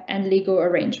prep, and legal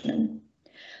arrangement.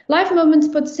 Life moments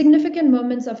put significant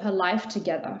moments of her life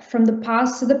together, from the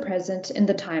past to the present in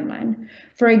the timeline.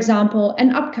 For example,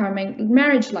 an upcoming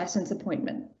marriage license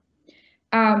appointment.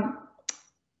 And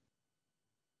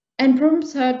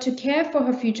prompts her to care for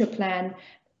her future plan.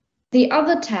 The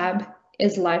other tab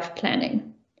is life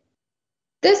planning.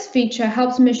 This feature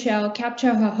helps Michelle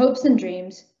capture her hopes and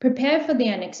dreams, prepare for the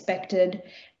unexpected,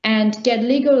 and get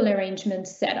legal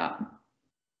arrangements set up.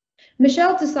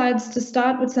 Michelle decides to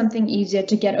start with something easier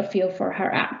to get a feel for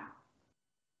her app.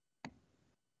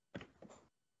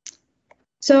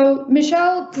 So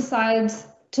Michelle decides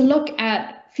to look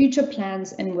at future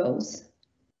plans and wills.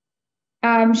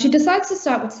 She decides to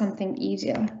start with something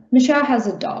easier. Michelle has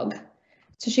a dog,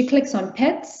 so she clicks on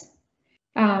pets.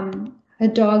 Her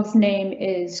dog's name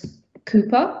is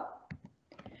Cooper.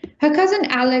 Her cousin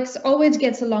Alex always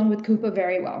gets along with Cooper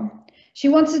very well. She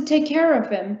wants to take care of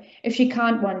him if she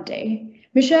can't one day.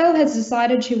 Michelle has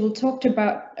decided she will talk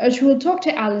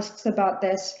to Alex about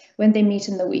this when they meet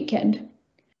in the weekend.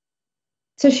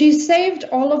 So she saved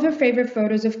all of her favorite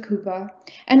photos of Cooper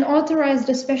and authorized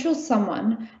a special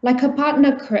someone, like her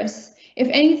partner Chris, if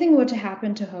anything were to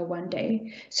happen to her one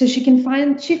day. So she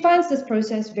finds this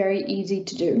process very easy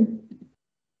to do.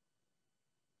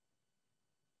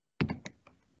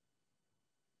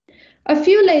 A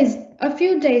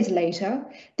few days later,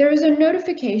 there is a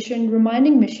notification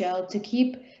reminding Michelle to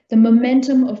keep the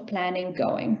momentum of planning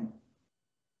going.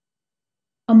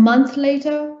 A month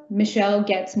later, Michelle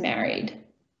gets married.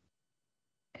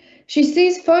 She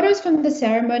sees photos from the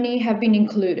ceremony have been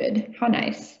included. How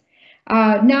nice.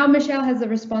 Now Michelle has the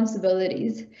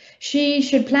responsibilities. She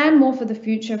should plan more for the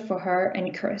future for her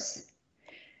and Chris.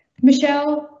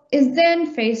 Michelle is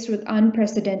then faced with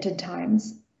unprecedented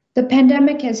times. The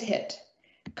pandemic has hit.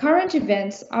 Current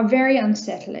events are very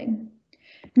unsettling.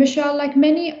 Michelle, like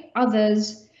many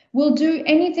others, will do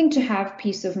anything to have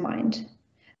peace of mind.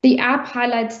 The app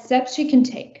highlights steps she can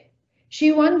take.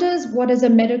 She wonders what is a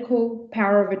medical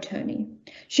power of attorney.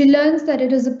 She learns that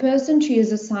it is a person she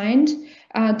is assigned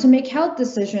to make health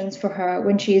decisions for her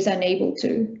when she is unable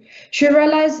to. She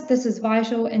realizes this is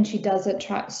vital and she does it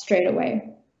straight away.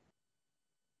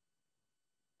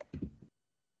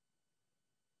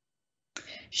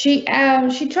 She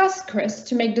trusts Chris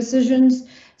to make decisions,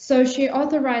 so she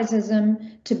authorizes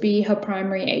him to be her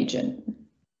primary agent.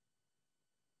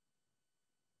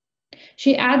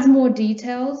 She adds more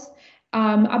details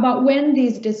about when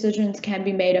these decisions can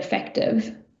be made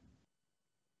effective.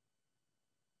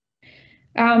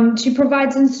 She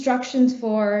provides instructions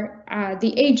for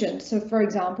the agent. So for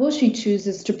example, she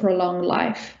chooses to prolong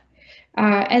life.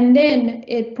 And then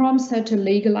it prompts her to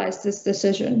legalize this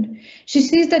decision. She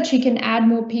sees that she can add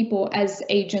more people as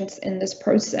agents in this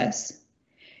process.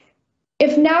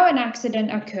 If now an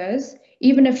accident occurs,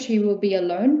 even if she will be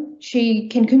alone, she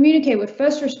can communicate with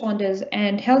first responders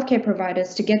and healthcare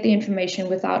providers to get the information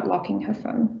without locking her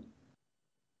phone.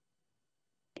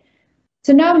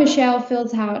 So now Michelle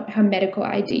fills out her medical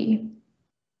ID.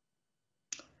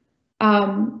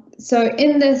 So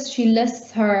in this, she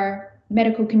lists her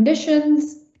medical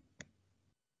conditions,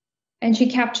 and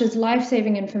she captures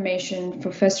life-saving information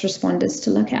for first responders to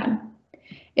look at.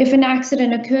 If an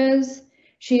accident occurs,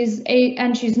 she's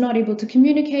not able to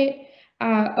communicate,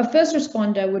 a first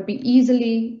responder would be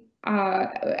easily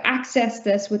access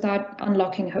this without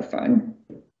unlocking her phone.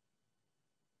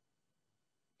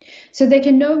 So they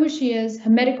can know who she is, her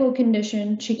medical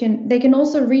condition. They can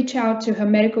also reach out to her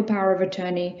medical power of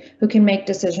attorney who can make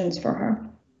decisions for her.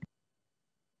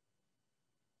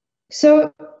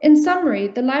 So in summary,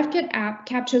 the LifeKit app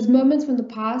captures moments from the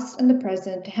past and the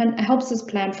present and helps us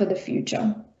plan for the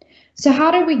future. So how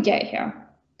did we get here?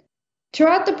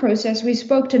 Throughout the process, we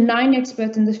spoke to 9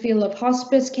 experts in the field of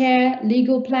hospice care,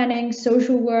 legal planning,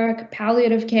 social work,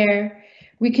 palliative care.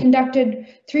 We conducted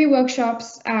 3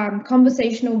 workshops,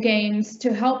 conversational games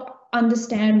to help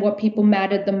understand what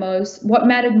mattered most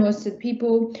to the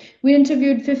people. We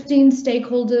interviewed 15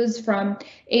 stakeholders from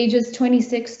ages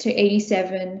 26 to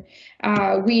 87.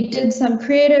 We did some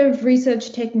creative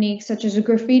research techniques such as a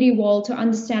graffiti wall to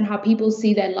understand how people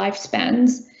see their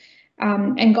lifespans,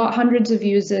 and got hundreds of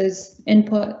users'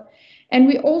 input. And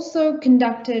we also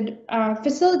conducted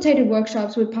facilitated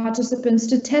workshops with participants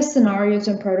to test scenarios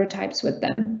and prototypes with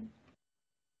them.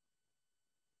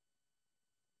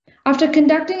 After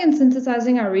conducting and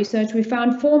synthesizing our research, we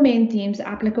found 4 main themes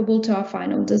applicable to our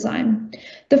final design.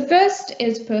 The first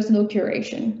is personal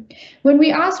curation. When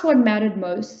we asked what mattered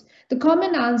most, the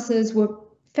common answers were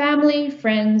family,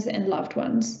 friends, and loved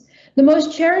ones. The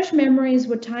most cherished memories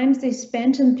were times they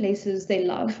spent in places they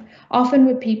love, often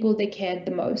with people they cared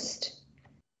the most.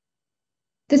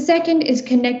 The second is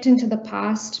connecting to the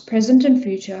past, present, and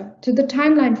future, to the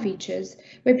timeline features,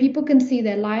 where people can see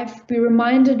their life, be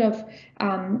reminded of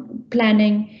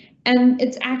planning and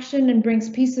its action, and brings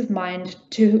peace of mind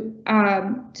to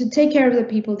take care of the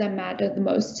people that matter the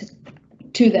most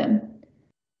to them.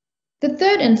 The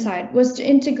third insight was to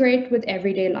integrate with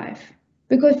everyday life,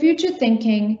 because future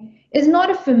thinking is not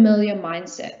a familiar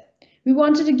mindset. We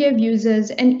wanted to give users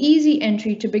an easy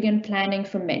entry to begin planning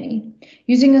for many.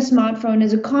 Using a smartphone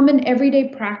is a common everyday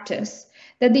practice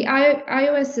that the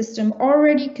iOS system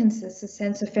already consists a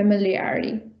sense of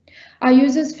familiarity. Our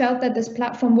users felt that this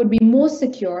platform would be more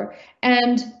secure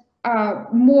and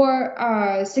more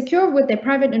secure with their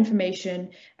private information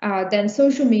than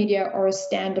social media or a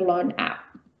standalone app.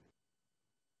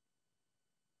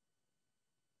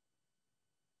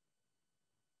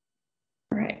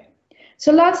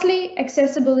 So lastly,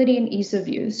 accessibility and ease of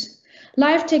use.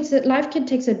 LifeKit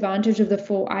takes advantage of the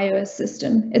full iOS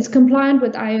system. It's compliant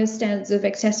with iOS standards of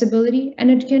accessibility,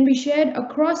 and it can be shared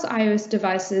across iOS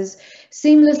devices,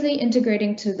 seamlessly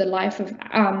integrating to the life of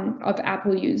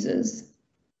Apple users.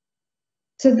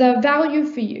 So the value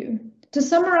for you. To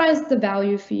summarize the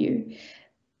value for you,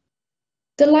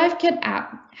 the LifeKit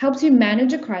app helps you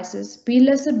manage a crisis, be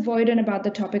less avoidant about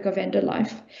the topic of end of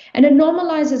life, and it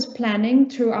normalizes planning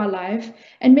through our life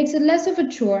and makes it less of a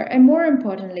chore, and more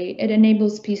importantly, it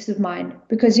enables peace of mind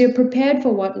because you're prepared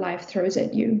for what life throws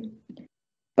at you.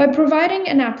 By providing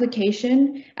an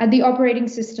application at the operating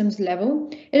systems level,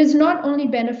 it is not only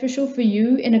beneficial for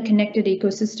you in a connected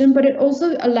ecosystem, but it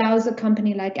also allows a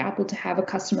company like Apple to have a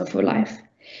customer for life.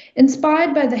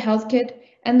 Inspired by the HealthKit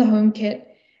and the HomeKit,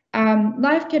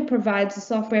 LifeKit provides a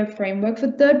software framework for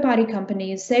third-party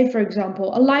companies, say, for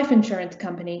example, a life insurance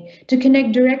company, to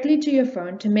connect directly to your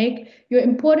phone to make your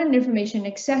important information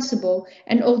accessible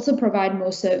and also provide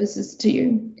more services to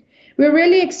you. We're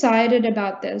really excited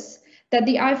about this, that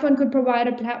the iPhone could provide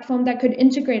a platform that could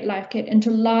integrate LifeKit into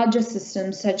larger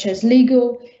systems such as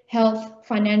legal, health,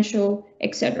 financial,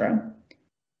 etc.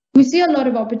 We see a lot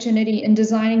of opportunity in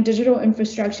designing digital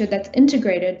infrastructure that's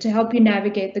integrated to help you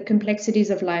navigate the complexities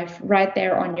of life right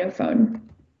there on your phone.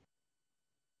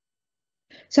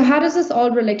 So how does this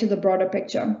all relate to the broader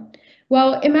picture?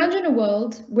 Well, imagine a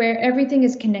world where everything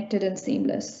is connected and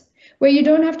seamless, where you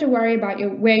don't have to worry about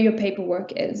where your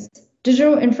paperwork is.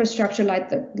 Digital infrastructure like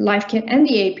the LifeKit and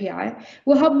the API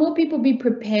will help more people be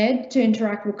prepared to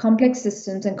interact with complex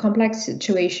systems and complex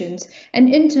situations, and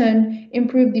in turn,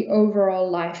 improve the overall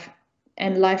life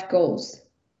and life goals.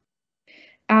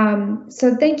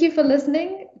 So thank you for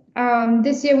listening.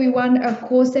 This year we won a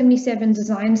Core 77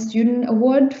 Design Student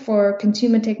Award for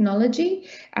Consumer Technology.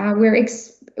 We're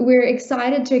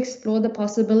excited to explore the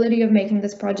possibility of making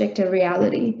this project a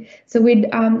reality. So we'd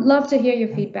love to hear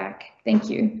your feedback. Thank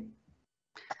you.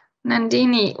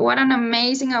 Nandini, what an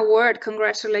amazing award.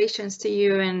 Congratulations to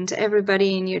you and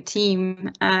everybody in your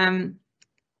team.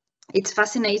 It's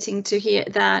fascinating to hear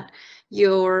that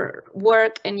your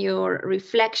work and your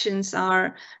reflections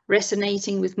are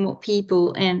resonating with more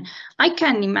people. And I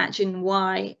can imagine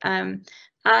why.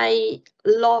 I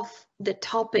love the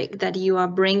topic that you are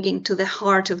bringing to the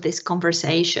heart of this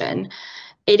conversation.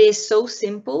 It is so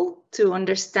simple to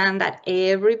understand that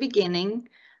every beginning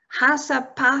has a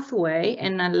pathway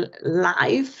and a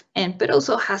life, but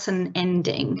also has an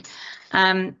ending.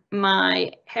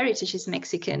 My heritage is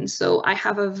Mexican, so I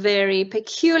have a very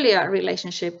peculiar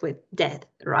relationship with death,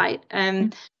 right?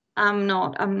 I'm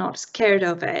not scared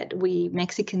of it. We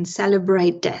Mexicans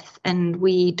celebrate death, and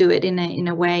we do it in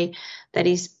a way that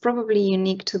is probably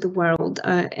unique to the world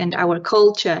and our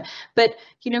culture. But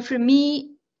for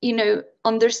me,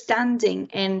 understanding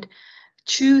and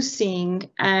choosing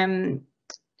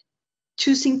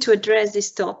to address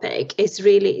this topic is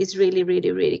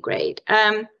really great.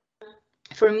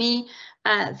 For me,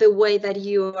 the way that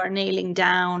you are nailing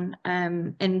down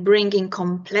and bringing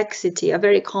complexity, a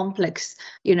very complex,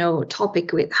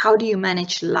 topic with how do you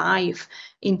manage life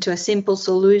into a simple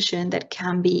solution that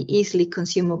can be easily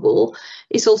consumable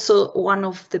is also one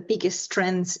of the biggest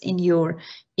strengths in your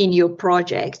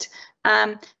project.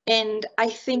 And I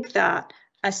think that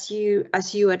as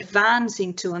you advance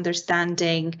into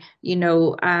understanding,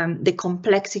 the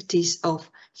complexities of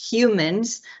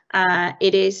humans,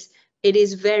 it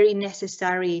is very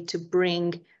necessary to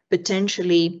bring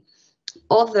potentially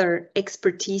other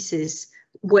expertises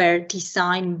where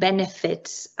design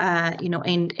benefits,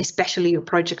 and especially your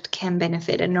project can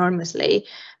benefit enormously.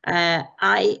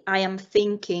 I am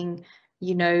thinking,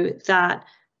 that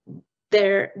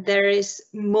there is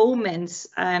moments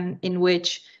in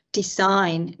which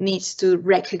design needs to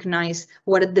recognize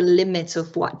what are the limits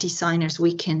of what designers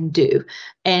we can do,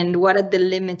 and what are the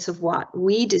limits of what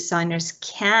we designers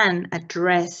can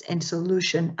address and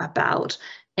solution about.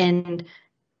 And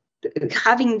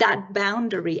having that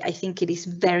boundary, I think it is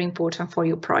very important for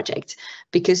your project,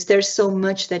 because there's so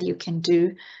much that you can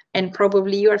do, and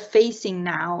probably you are facing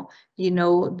now,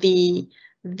 the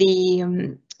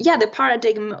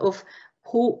paradigm of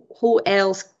who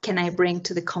else can I bring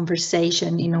to the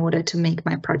conversation in order to make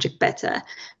my project better.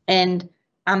 And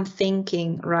I'm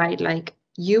thinking, right, like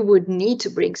you would need to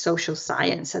bring social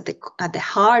science at the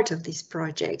heart of this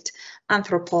project,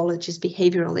 anthropologists,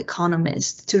 behavioral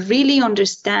economists, to really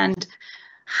understand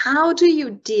how do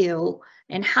you deal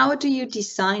and how do you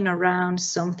design around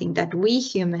something that we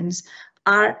humans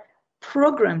are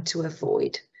programmed to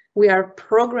avoid. We are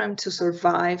programmed to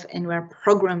survive, and we are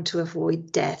programmed to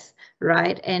avoid death,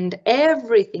 right? And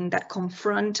everything that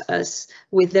confronts us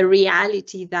with the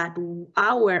reality that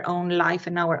our own life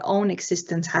and our own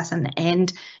existence has an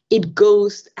end, it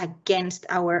goes against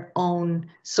our own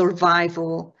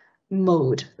survival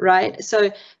mode, right? So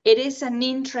it is an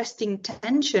interesting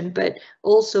tension, but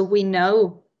also we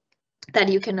know that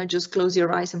you cannot just close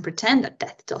your eyes and pretend that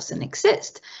death doesn't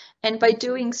exist. And by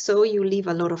doing so, you leave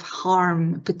a lot of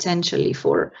harm potentially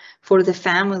for the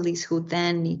families who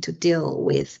then need to deal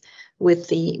with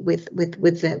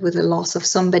the loss of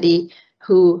somebody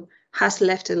who has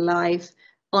left a life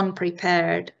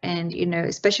unprepared. And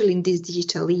especially in this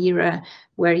digital era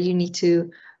where you need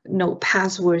to know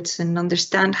passwords and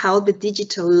understand how the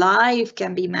digital life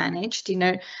can be managed,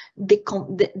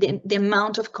 the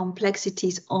amount of complexity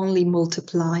is only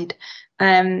multiplied.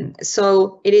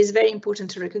 So it is very important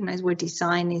to recognize where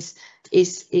design is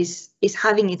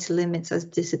having its limits as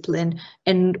discipline,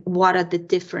 and what are the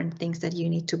different things that you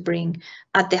need to bring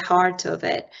at the heart of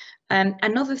it.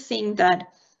 Another thing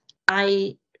that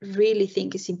I really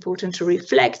think is important to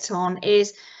reflect on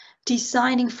is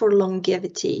designing for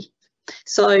longevity.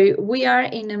 So we are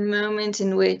in a moment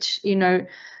in which,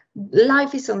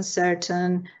 life is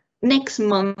uncertain. Next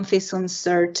month is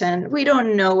uncertain. We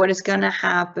don't know what is going to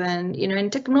happen,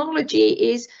 and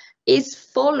technology is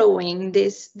following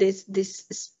this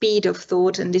speed of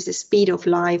thought and this speed of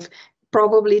life.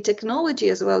 Probably technology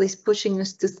as well is pushing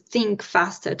us to think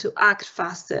faster, to act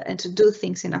faster, and to do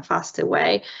things in a faster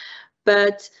way.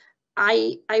 But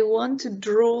I want to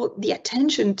draw the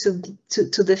attention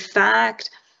to the fact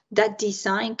that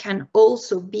design can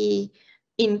also be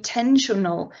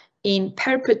intentional in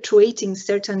perpetuating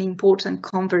certain important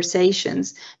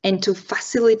conversations, and to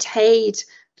facilitate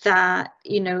that,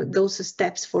 those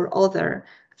steps for other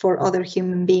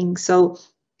human beings. So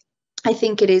I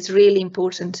think it is really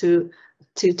important to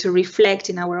reflect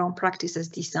in our own practice as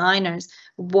designers,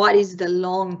 what is the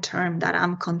long term that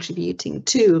I'm contributing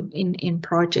to in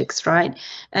projects, right?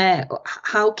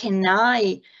 How can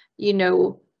I,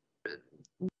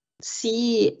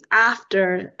 see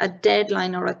after a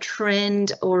deadline or a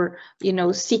trend, or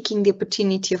seeking the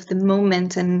opportunity of the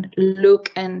moment, and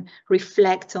look and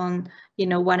reflect on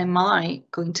what am I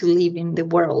going to leave in the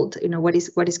world, what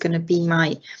is going to be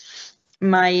my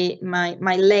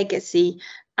legacy.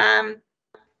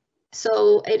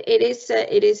 So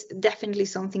it is definitely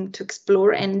something to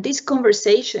explore, and this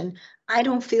conversation I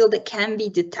don't feel that can be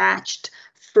detached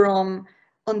from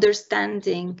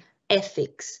understanding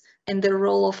ethics and the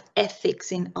role of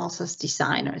ethics in us as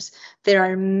designers. There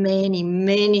are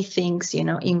many things,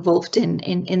 involved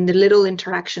in the little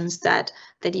interactions that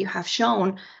you have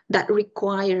shown that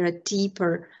require a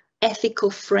deeper ethical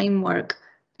framework,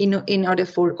 in order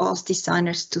for us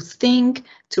designers to think,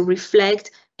 to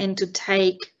reflect, and to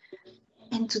take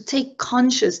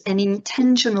conscious and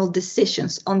intentional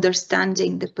decisions,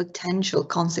 understanding the potential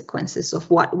consequences of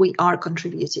what we are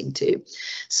contributing to.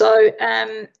 So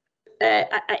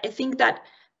I think that,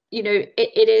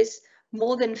 it is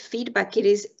more than feedback, it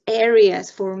is areas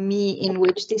for me in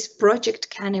which this project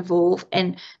can evolve,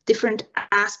 and different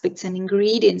aspects and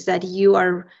ingredients that you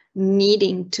are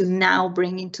needing to now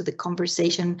bring into the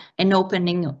conversation and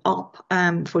opening up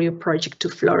for your project to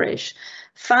flourish.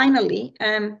 Finally,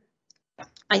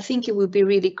 I think it would be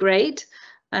really great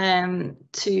and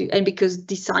because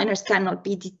designers cannot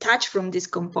be detached from this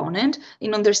component,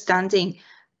 in understanding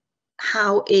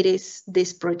how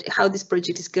this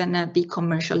project is gonna be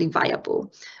commercially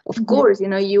viable. Of course, you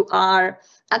know, you are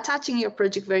attaching your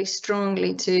project very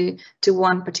strongly to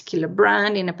one particular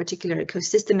brand in a particular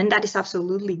ecosystem, and that is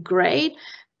absolutely great.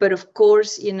 But of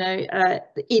course, you know,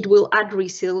 it will add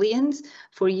resilience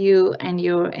for you and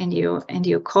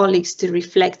your colleagues to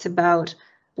reflect about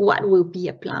what will be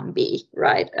a plan B,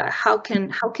 right? How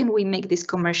can we make this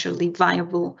commercially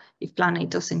viable if plan A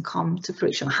doesn't come to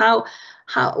fruition?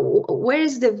 Where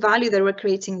is the value that we're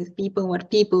creating with people,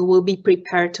 what people will be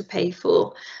prepared to pay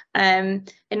for? And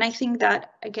I think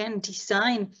that, again,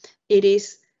 design,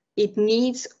 it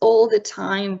needs all the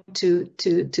time to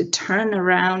turn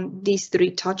around these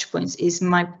three touch points. Is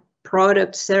my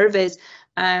product, service,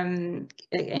 and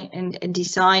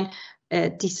design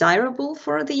desirable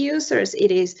for the users?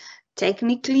 It is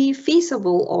technically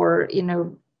feasible, or, you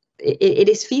know, it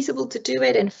is feasible to do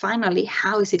it. And finally,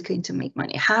 how is it going to make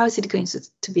money? How is it going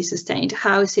to be sustained?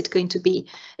 How is it going to be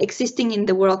existing in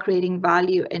the world, creating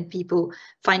value, and people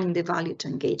finding the value to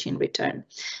engage in return?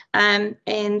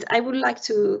 And I would like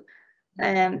to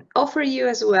offer you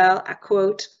as well a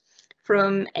quote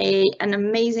from an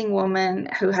amazing woman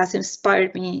who has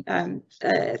inspired me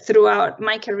throughout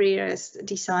my career as a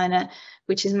designer,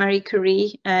 which is Marie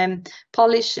Curie,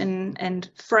 Polish and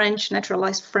French,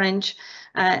 naturalized French,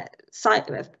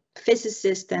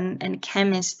 physicist and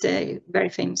chemist, very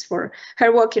famous for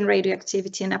her work in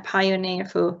radioactivity, and a pioneer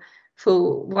for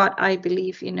what I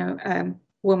believe, you know,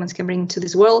 women can bring to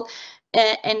this world.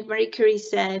 And Marie Curie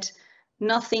said,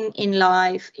 "Nothing in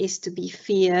life is to be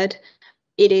feared.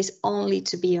 It is only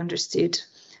to be understood.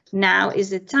 Now is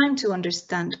the time to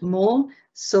understand more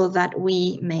so that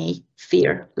we may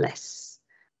fear less."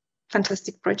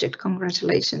 Fantastic project.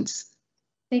 Congratulations.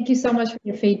 Thank you so much for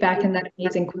your feedback and that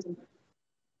amazing quiz.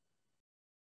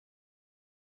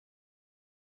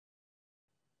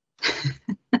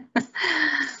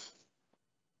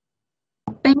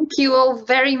 Thank you all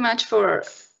very much for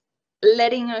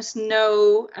letting us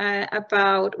know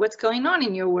about what's going on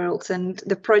in your worlds and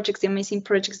the projects, the amazing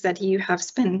projects that you have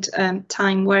spent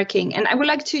time working. And I would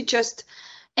like to just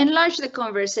enlarge the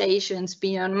conversations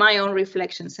beyond my own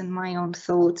reflections and my own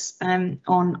thoughts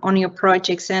on your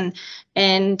projects.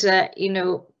 And you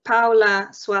know, Paula,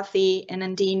 Swathi, and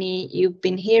Nandini, you've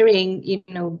been hearing, you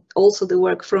know, also the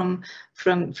work from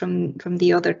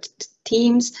the other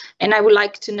teams. And I would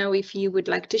like to know if you would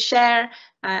like to share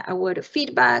a word of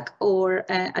feedback or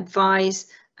advice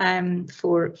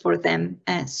for them.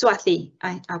 Swathi,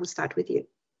 I will start with you.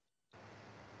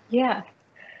 Yeah.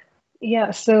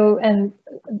 So, and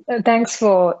thanks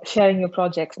for sharing your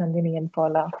projects, Nandini and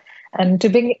Paula. And to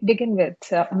begin with,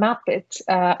 Mapit,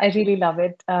 I really love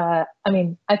it. I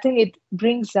mean, I think it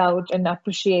brings out and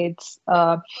appreciates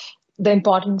the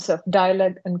importance of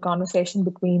dialogue and conversation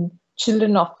between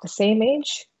children of the same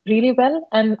age really well.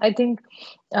 And I think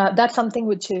that's something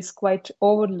which is quite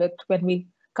overlooked when we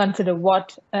consider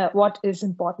what is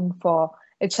important for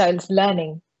a child's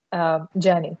learning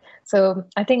journey. So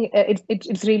I think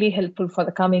it's really helpful for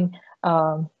the coming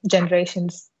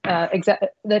generations,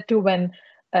 that too, when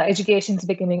education is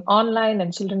becoming online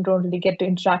and children don't really get to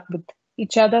interact with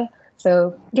each other.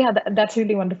 So yeah, that's a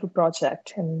really wonderful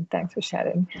project, and thanks for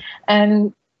sharing.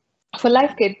 And for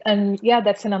LifeKit, and yeah,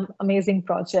 that's an amazing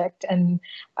project, and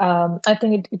I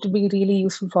think it would be really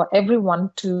useful for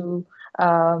everyone to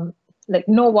like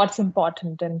know what's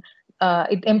important, and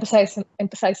it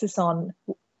emphasizes on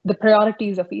the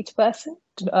priorities of each person.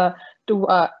 I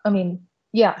mean,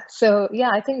 yeah. So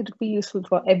yeah, I think it would be useful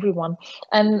for everyone,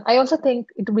 and I also think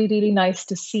it would be really nice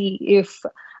to see if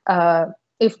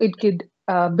it could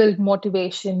build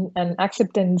motivation and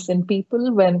acceptance in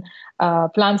people when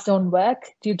plans don't work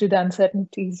due to the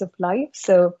uncertainties of life.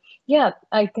 So yeah,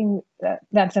 I think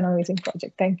that's an amazing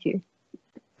project. Thank you.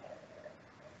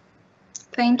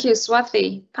 Thank you,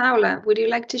 Swathi. Paula, would you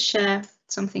like to share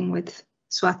something with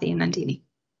Swathi and Nandini?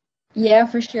 Yeah,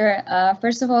 for sure.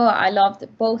 First of all, I loved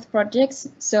both projects,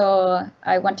 so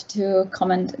I wanted to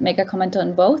make a comment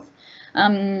on both.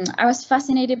 I was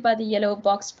fascinated by the Yellow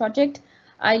Box project.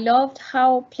 I loved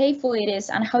how playful it is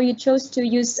and how you chose to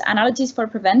use analogies for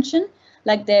prevention,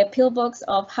 like the pillbox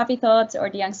of happy thoughts or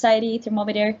the anxiety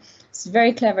thermometer. It's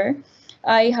very clever.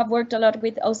 I have worked a lot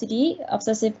with OCD,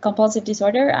 obsessive compulsive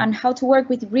disorder, and how to work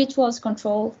with rituals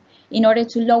control in order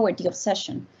to lower the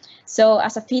obsession. So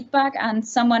as a feedback and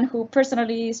someone who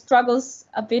personally struggles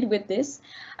a bit with this,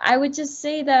 I would just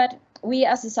say that we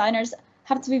as designers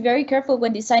have to be very careful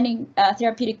when designing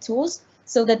therapeutic tools,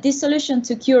 so that this solution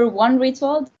to cure one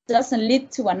ritual doesn't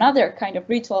lead to another kind of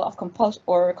ritual of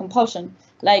compulsion,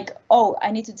 like, oh,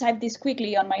 I need to type this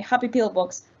quickly on my happy pill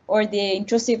box, or the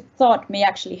intrusive thought may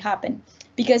actually happen.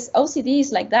 Because OCD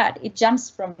is like that, it jumps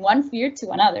from one fear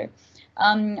to another.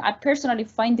 I personally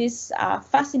find this a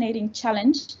fascinating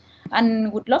challenge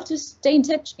and would love to stay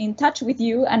in touch with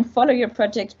you and follow your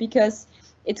project, because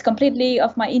it's completely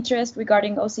of my interest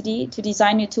regarding OCD to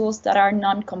design new tools that are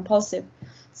non-compulsive.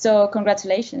 So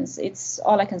congratulations, it's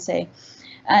all I can say.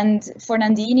 And for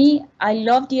Nandini, I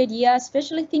love the idea,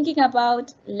 especially thinking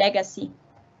about legacy.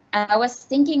 I was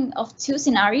thinking of two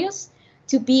scenarios: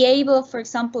 to be able, for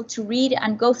example, to read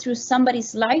and go through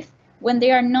somebody's life when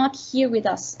they are not here with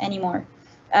us anymore.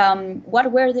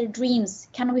 What were their dreams?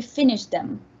 Can we finish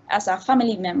them as a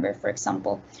family member, for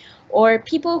example? Or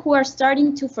people who are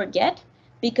starting to forget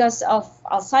because of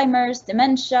Alzheimer's,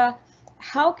 dementia,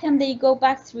 how can they go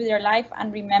back through their life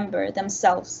and remember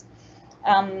themselves?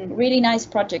 Really nice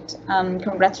project.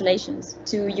 Congratulations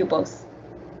to you both.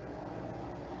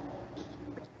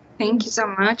 Thank you so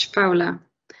much, Paula.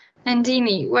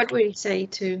 Nandini, what will you say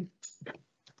to?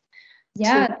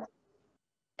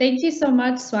 Thank you so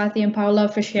much, Swathi and Paula,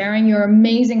 for sharing your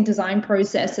amazing design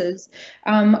processes.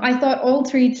 I thought all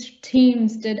three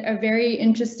teams did a very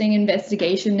interesting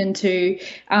investigation into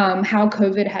how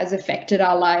COVID has affected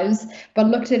our lives, but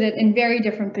looked at it in very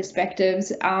different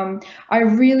perspectives. I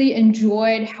really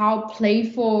enjoyed how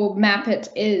playful Mapit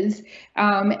is,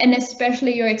 and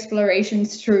especially your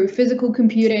explorations through physical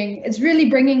computing. It's really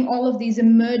bringing all of these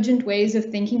emergent ways of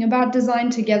thinking about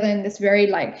design together in this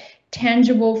very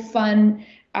tangible, fun,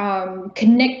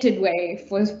 connected way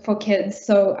for kids.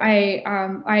 So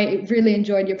I really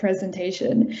enjoyed your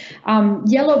presentation.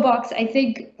 Yellow Box, I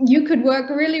think you could work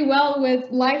really well with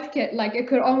LifeKit. It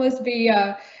could almost be,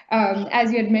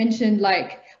 as you had mentioned,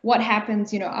 what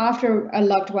happens, after a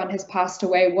loved one has passed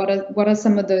away. What are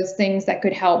some of those things that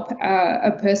could help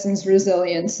a person's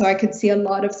resilience? So I could see a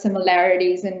lot of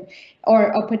similarities or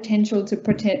a potential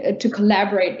to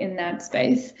collaborate in that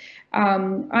space.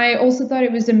 I also thought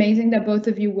it was amazing that both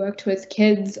of you worked with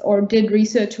kids or did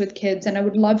research with kids, and I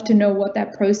would love to know what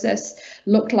that process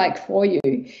looked like for you,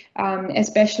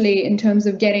 especially in terms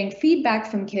of getting feedback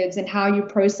from kids and how you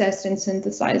processed and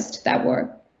synthesized that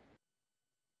work.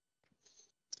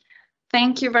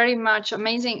 Thank you very much.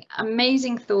 Amazing,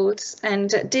 amazing thoughts. And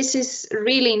this is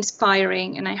really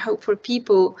inspiring. And I hope for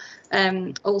people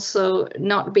also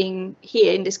not being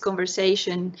here in this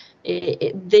conversation,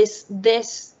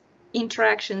 this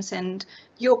interactions and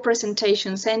your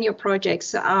presentations and your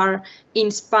projects are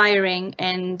inspiring,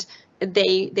 and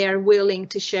they are willing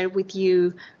to share with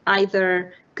you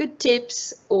either good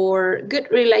tips or good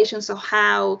relations of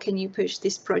how can you push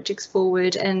these projects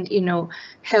forward and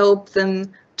help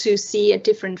them to see a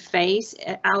different face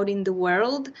out in the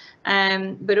world,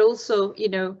 but also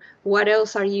what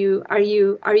else are you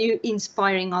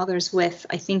inspiring others with?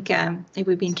 I think it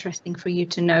would be interesting for you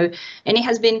to know. And it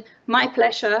has been my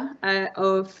pleasure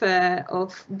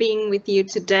of being with you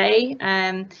today,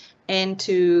 and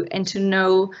to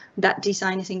know that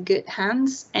design is in good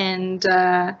hands, and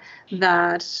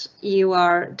that you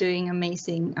are doing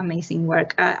amazing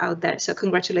work out there. So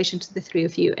congratulations to the three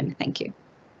of you, and thank you.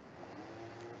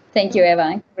 Thank you, Eva,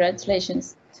 and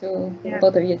congratulations to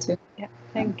both of you too. Yeah,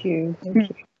 thank you. Thank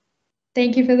you.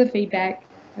 Thank you for the feedback.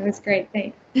 That was great.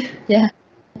 Thanks. Yeah.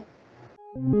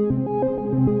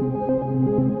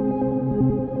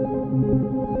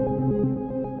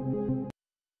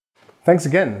 Thanks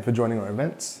again for joining our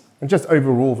events, and just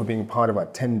overall for being part of our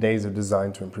 10 days of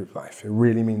design to improve life. It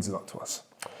really means a lot to us.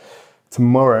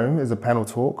 Tomorrow is a panel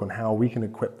talk on how we can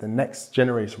equip the next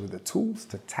generation with the tools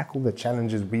to tackle the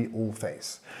challenges we all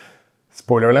face.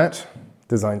 Spoiler alert,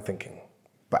 design thinking.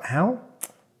 But how?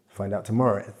 Find out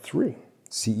tomorrow at 3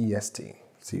 CEST.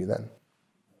 See you then.